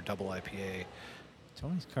Car or double IPA.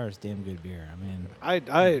 Tony's Car is damn good beer. I mean,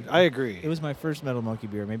 I agree. it was my first Metal Monkey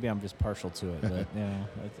beer. Maybe I'm just partial to it, but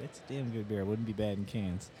it's a damn good beer. It wouldn't be bad in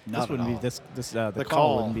cans. Not this wouldn't at all. be the The call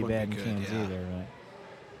call wouldn't be would bad be in good, cans yeah. either.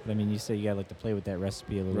 But I mean, you say you got like to play with that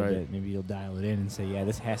recipe a little Right. bit. Maybe you'll dial it in and say, yeah,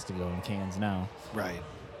 this has to go in cans now. Right.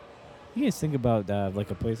 You guys think about like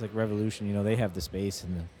a place like Revolution. They have the space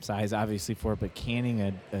and the size obviously for it, but canning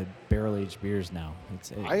a barrel aged beers now.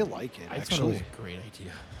 I like it I thought it actually. was a great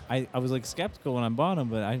idea. I was like skeptical when I bought them,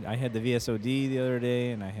 but I had the VSOD the other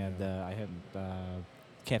day, and I had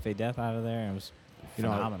Cafe Death out of there, and it was You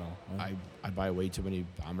know, phenomenal. I buy way too many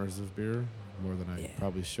bombers of beer, more than I Yeah.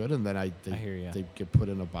 probably should, and then I hear ya. they get put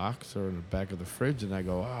in a box or in the back of the fridge, and I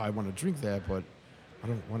go, oh, I want to drink that, but I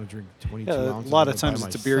don't want to drink 22 Yeah, a ounces. lot of it by times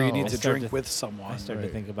it's a beer you need myself. to start drink to- with someone. I started Right.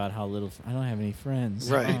 to think about how little. I don't have any friends.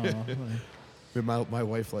 Right. Oh, But my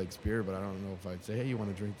wife likes beer, but I don't know if I'd say, hey, you want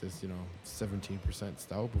to drink this, 17%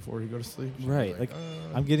 stout before you go to sleep? She'd be Right, like,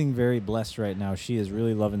 I'm getting very blessed right now. She is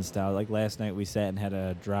really loving stout. Like last night, we sat and had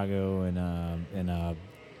a Drago and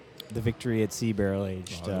the Victory at Sea barrel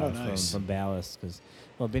aged Oh, nice. from Ballast because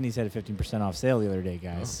Benny's had a 15% off sale the other day,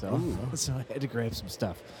 guys. Oh, So so I had to grab some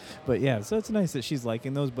stuff. But yeah, so it's nice that she's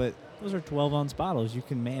liking those. But those are 12-ounce bottles. You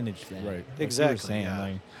can manage that. Right. Like you were Exactly, saying, yeah.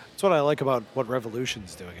 like, That's what I like about what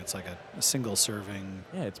Revolution's doing. It's like a single serving.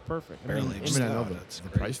 yeah, it's perfect. Barrel I aged mean, I know stout, the that's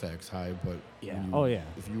great. price tag's high, but Yeah. when Oh, yeah.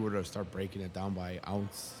 if you were to start breaking it down by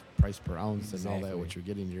ounce, price per ounce, and all that, Exactly. what you're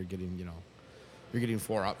getting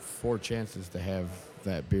four chances to have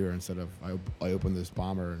that beer instead of I open this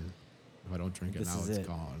bomber and if I don't drink it This now, is it's it.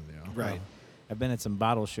 gone. Right. I've been at some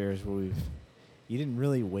bottle shares where you didn't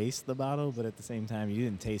really waste the bottle, but at the same time, you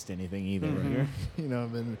didn't taste anything either. Mhm.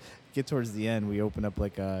 Then get towards the end, we open up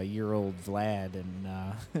like a year-old Vlad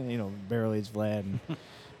and, barrel-aged Vlad, and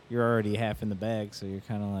you're already half in the bag, so you're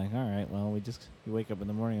kind of like, all right, well, you wake up in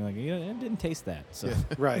the morning like, I didn't taste that. So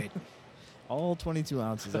Right. all 22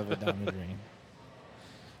 ounces of it down the drain.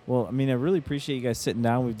 Well, I really appreciate you guys sitting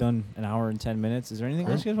down. We've done an hour and 10 minutes. Is there anything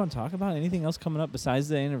else you guys want to talk about? Anything else coming up besides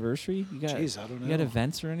the anniversary? You got, Jeez, I don't know. you got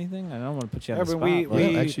events or anything? I don't want to put you on Yeah, the but spot. we- but- Yeah,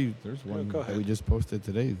 we- actually, there's one go that we ahead. just posted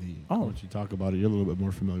today. Why don't you talk about it? You're a little bit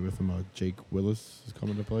more familiar with him. Jake Willis is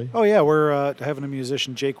coming to play. Oh yeah, we're having a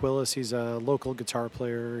musician, Jake Willis. He's a local guitar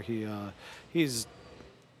player. He's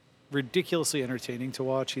ridiculously entertaining to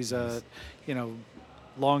watch. He's a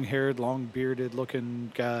long-haired, long-bearded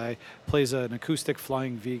looking guy. Plays an acoustic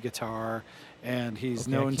Flying V guitar, and he's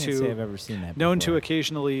Okay, I known can't say I've ever seen that known to before.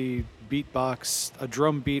 occasionally beatbox a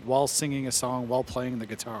drum beat while singing a song while playing the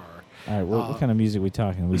guitar. All right, what kind of music are we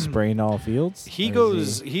talking? We spraying all fields? He Or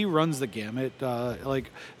is he runs the gamut.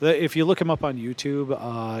 If you look him up on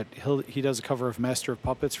YouTube, he does a cover of Master of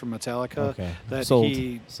Puppets from Metallica. Okay. That Sold.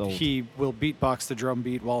 he he will beatbox the drum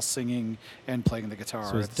beat while singing and playing the guitar.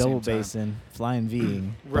 So it's at the same double time. bassing, flying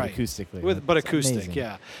Ving, Right. but acoustically. But That's acoustic, amazing.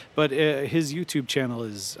 yeah. But his YouTube channel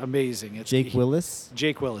is amazing. It's Jake Willis?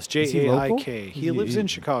 Jake Willis, Is he local? Jaik. Is He he- lives he in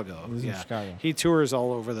Chicago. lives in yeah. Chicago. He tours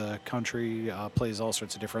all over the country, plays all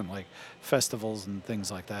sorts of different festivals and things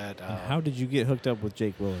like that. And how did you get hooked up with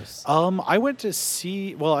Jake Willis? I went to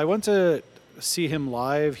see him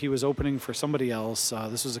live. He was opening for somebody else.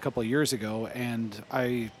 This was a couple of years ago, and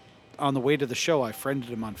on the way to the show, I friended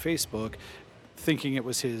him on Facebook, thinking it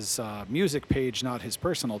was his music page, not his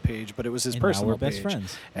personal page, but it was his And now personal we're best page.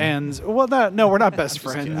 friends. And no, we're not best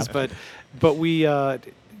just kidding. friends, but we,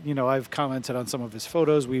 I've commented on some of his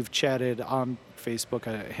photos. We've chatted on Facebook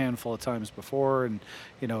a handful of times before, and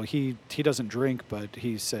he doesn't drink, but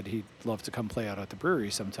he said he'd love to come play out at the brewery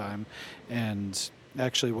sometime. And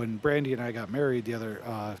actually, when Brandy and I got married, it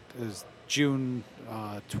was June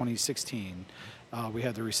 2016. We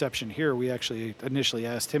had the reception here. We actually initially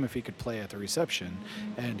asked him if he could play at the reception,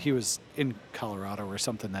 and he was in Colorado or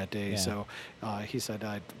something that day. Yeah. So he said,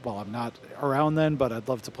 I'm not around then, but I'd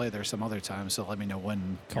love to play there some other time. So let me know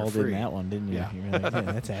when Called you're in free. that one, didn't you? Yeah. You were like, yeah,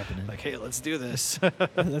 that's happening. Like, hey, let's do this.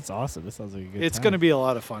 That's awesome. That sounds like a good It's time. going to be a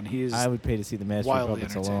lot of fun. He's I would pay to see the Master of wildly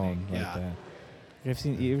Puppets entertaining, alone like yeah. that.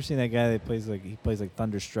 You ever seen that guy that plays like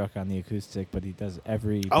Thunderstruck on the acoustic, but he does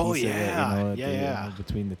every Oh, piece of it, yeah. at Yeah, the, yeah.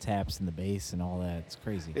 between the taps and the bass and all that. It's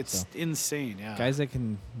crazy. It's So, insane. Yeah. guys that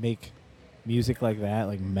can make music like that,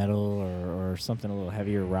 like metal or something a little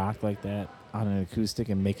heavier rock like that on an acoustic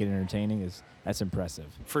and make it entertaining that's impressive.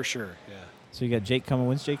 For sure. Yeah. So you got Jake coming.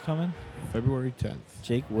 When's Jake coming? February 10th.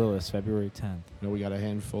 Jake Willis, February 10th. We got a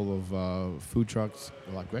handful of food trucks.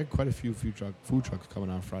 We had quite a few food trucks coming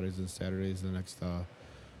on Fridays and Saturdays. The next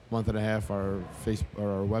month and a half, our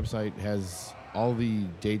website has all the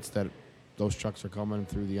dates that those trucks are coming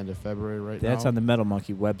through the end of February right now. That's on the Metal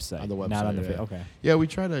Monkey website. On the Not on the website, yeah. okay. Yeah, we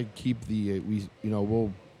try to keep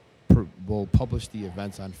we'll publish the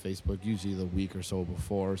events on Facebook usually the week or so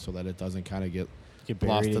before, so that it doesn't kind of get Get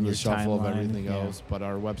lost buried in the your shuffle of timeline. everything Yeah. else. But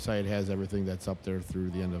our website has everything that's up there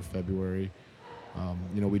through the end of February.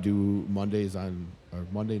 We do Monday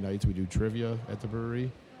nights. We do trivia at the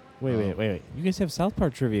brewery. Wait. You guys have South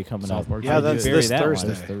Park trivia coming South up. Park Yeah, How did you that's bury this that one? Thursday.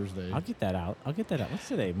 This Thursday. I'll get that out. What's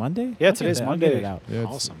today? Monday? Yeah, I'll today's get that- I'll get it Monday. out. Yeah,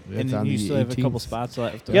 it's- Awesome. yeah, And it's then on you the still have a couple 18th. spots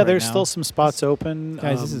left. Yeah, right there's now. still some spots open.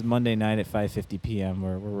 Guys, this is Monday night at 5:50 p.m.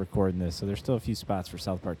 We're recording this, so there's still a few spots for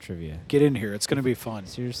South Park trivia. Get in here. It's going to be fun.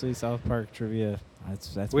 Seriously, South Park trivia.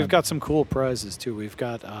 That's We've got some cool prizes too. We've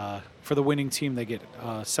got for the winning team, they get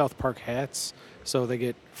South Park hats. So they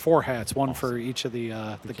get 4 hats, one for each of the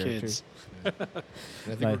kids. characters. And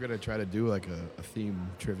I think we're gonna try to do like a theme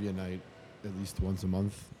trivia night at least once a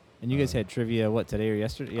month. And you guys had trivia what, today or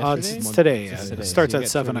yesterday? It's today. Yeah. Today. It So starts you at got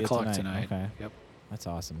 7 trivia o'clock tonight. Okay. Yep. That's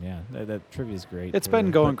awesome. Yeah, that trivia is great. It's been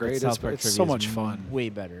going great. South It's Park so trivia is much fun. Way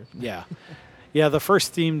better. Yeah. Yeah, the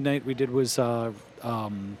first theme night we did was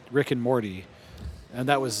Rick and Morty, and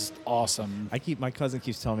that was awesome. My cousin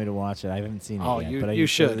keeps telling me to watch it. I haven't seen it Oh, yet. you- but I you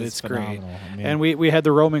just heard should. It's great. phenomenal. I mean, And we had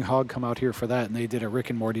the Roaming Hog come out here for that, and they did a Rick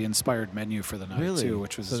and Morty inspired menu for the night Really? too,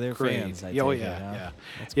 which was So they're great. fans, I Oh take it, yeah, huh? yeah.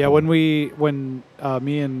 That's Yeah, cool. when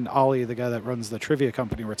me and Ollie, the guy that runs the trivia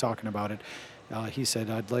company, were talking about it, he said,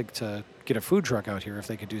 I'd like to get a food truck out here if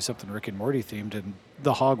they could do something Rick and Morty themed. And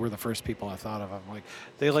the Hog were the first people I thought of. I'm like,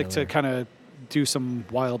 they like to Killer. kind of do some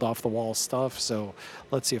wild off the wall stuff. So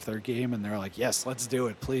let's see if they're game. And they're like, yes, let's do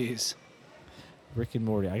it, please. Rick and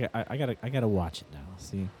Morty. I gotta watch it now.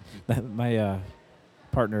 See, my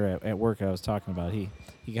partner at work I was talking about. He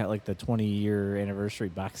got like the 20-year anniversary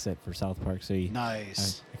box set for South Park. So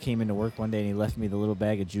Nice. I came into work one day and he left me the little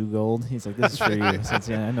bag of Jew Gold. He's like, "This is for you." I said,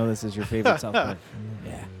 "Yeah, I know this is your favorite South Park."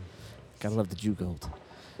 Yeah, gotta love the Jew Gold.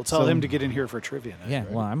 We'll tell So- him to get in here for trivia night. Yeah,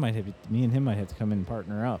 right? well, me and him might have to come in and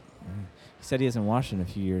partner up. He said he hasn't watched in a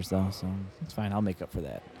few years though, so it's fine. I'll make up for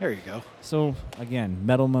that. There you go. So again,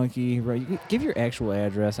 Metal Monkey, right? Give your actual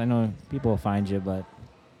address. I know people will find you, but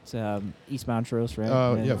it's East Montrose, right?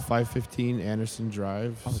 Yeah, 515 Anderson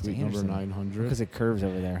Drive, Oh, it's suite Anderson. number 900. Because it curves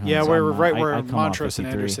over there. Huh? Yeah, So we're I'm, right I where come off Montrose and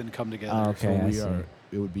 53. Anderson come together. Oh, okay. So I we see. are.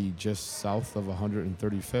 It would be just south of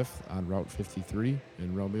 135th on Route 53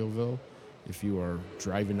 in Romeoville. If you are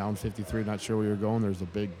driving down 53, not sure where you're going, there's a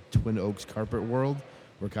big Twin Oaks Carpet World.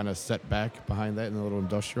 We're kind of set back behind that in a little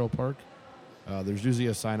industrial park. There's usually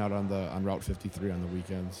a sign out on Route 53 on the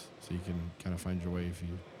weekends, so you can kind of find your way if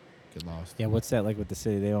you get lost. Yeah, what's that like with the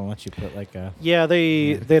city? They don't let you put like a Yeah,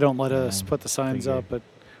 they don't let Yeah, us put the signs figure. up, but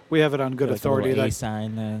we have it on good like authority a little A that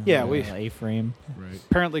sign. Yeah, we- A-frame. Right.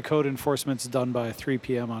 apparently code enforcement's done by 3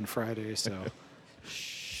 p.m. on Friday. So,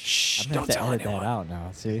 shh, I'm gonna don't have to tell edit anyone. that out now.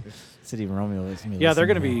 See, City of Romeo is me. Yeah, they're listening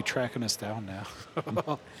going to to be tracking us down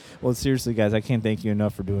now. Well, seriously, guys, I can't thank you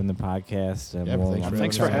enough for doing the podcast. Yeah, but thanks for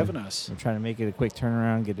Thanks for having having us. I'm trying to make it a quick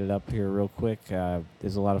turnaround, get it up here real quick.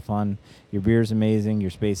 There's a lot of fun. Your beer's amazing. Your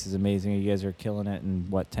space is amazing. You guys are killing it.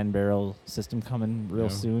 And 10-barrel system coming real Yeah.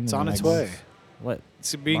 soon? It's in on the its next- way. What?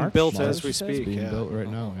 It's being March? built March, as we you said? speak. being Yeah. built right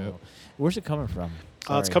now. Oh, Yep. Where's it coming from? It's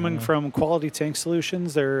Sorry, coming huh? from Quality Tank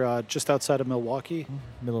Solutions. They're just outside of Milwaukee.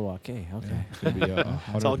 Milwaukee. Okay. Yeah, it's gonna be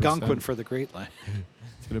 100%. It's Algonquin for the Great Line.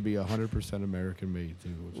 It's gonna be 100% American made too.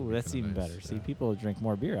 Which will Ooh, be that's kinda even nice. better. See, Yeah. people drink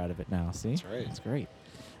more beer out of it now. See, That's right. That's great.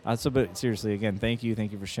 But seriously, again, thank you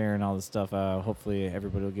for sharing all this stuff. Hopefully,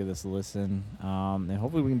 everybody will give this a listen, and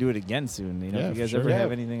hopefully, we can do it again soon. You know, Yeah, if you guys for sure. ever Yeah.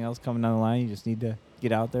 have anything else coming down the line, you just need to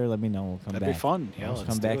get out there. Let me know. We'll come That'd back. be fun. Yeah, Let's let's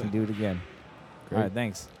come do back it. and do it again. Great. All right,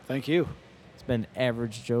 thanks. Thank you. It's been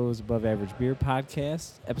Average Joe's Above Average Beer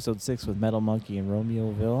Podcast, episode 6 with Metal Monkey and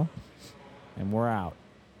Romeoville, and we're out.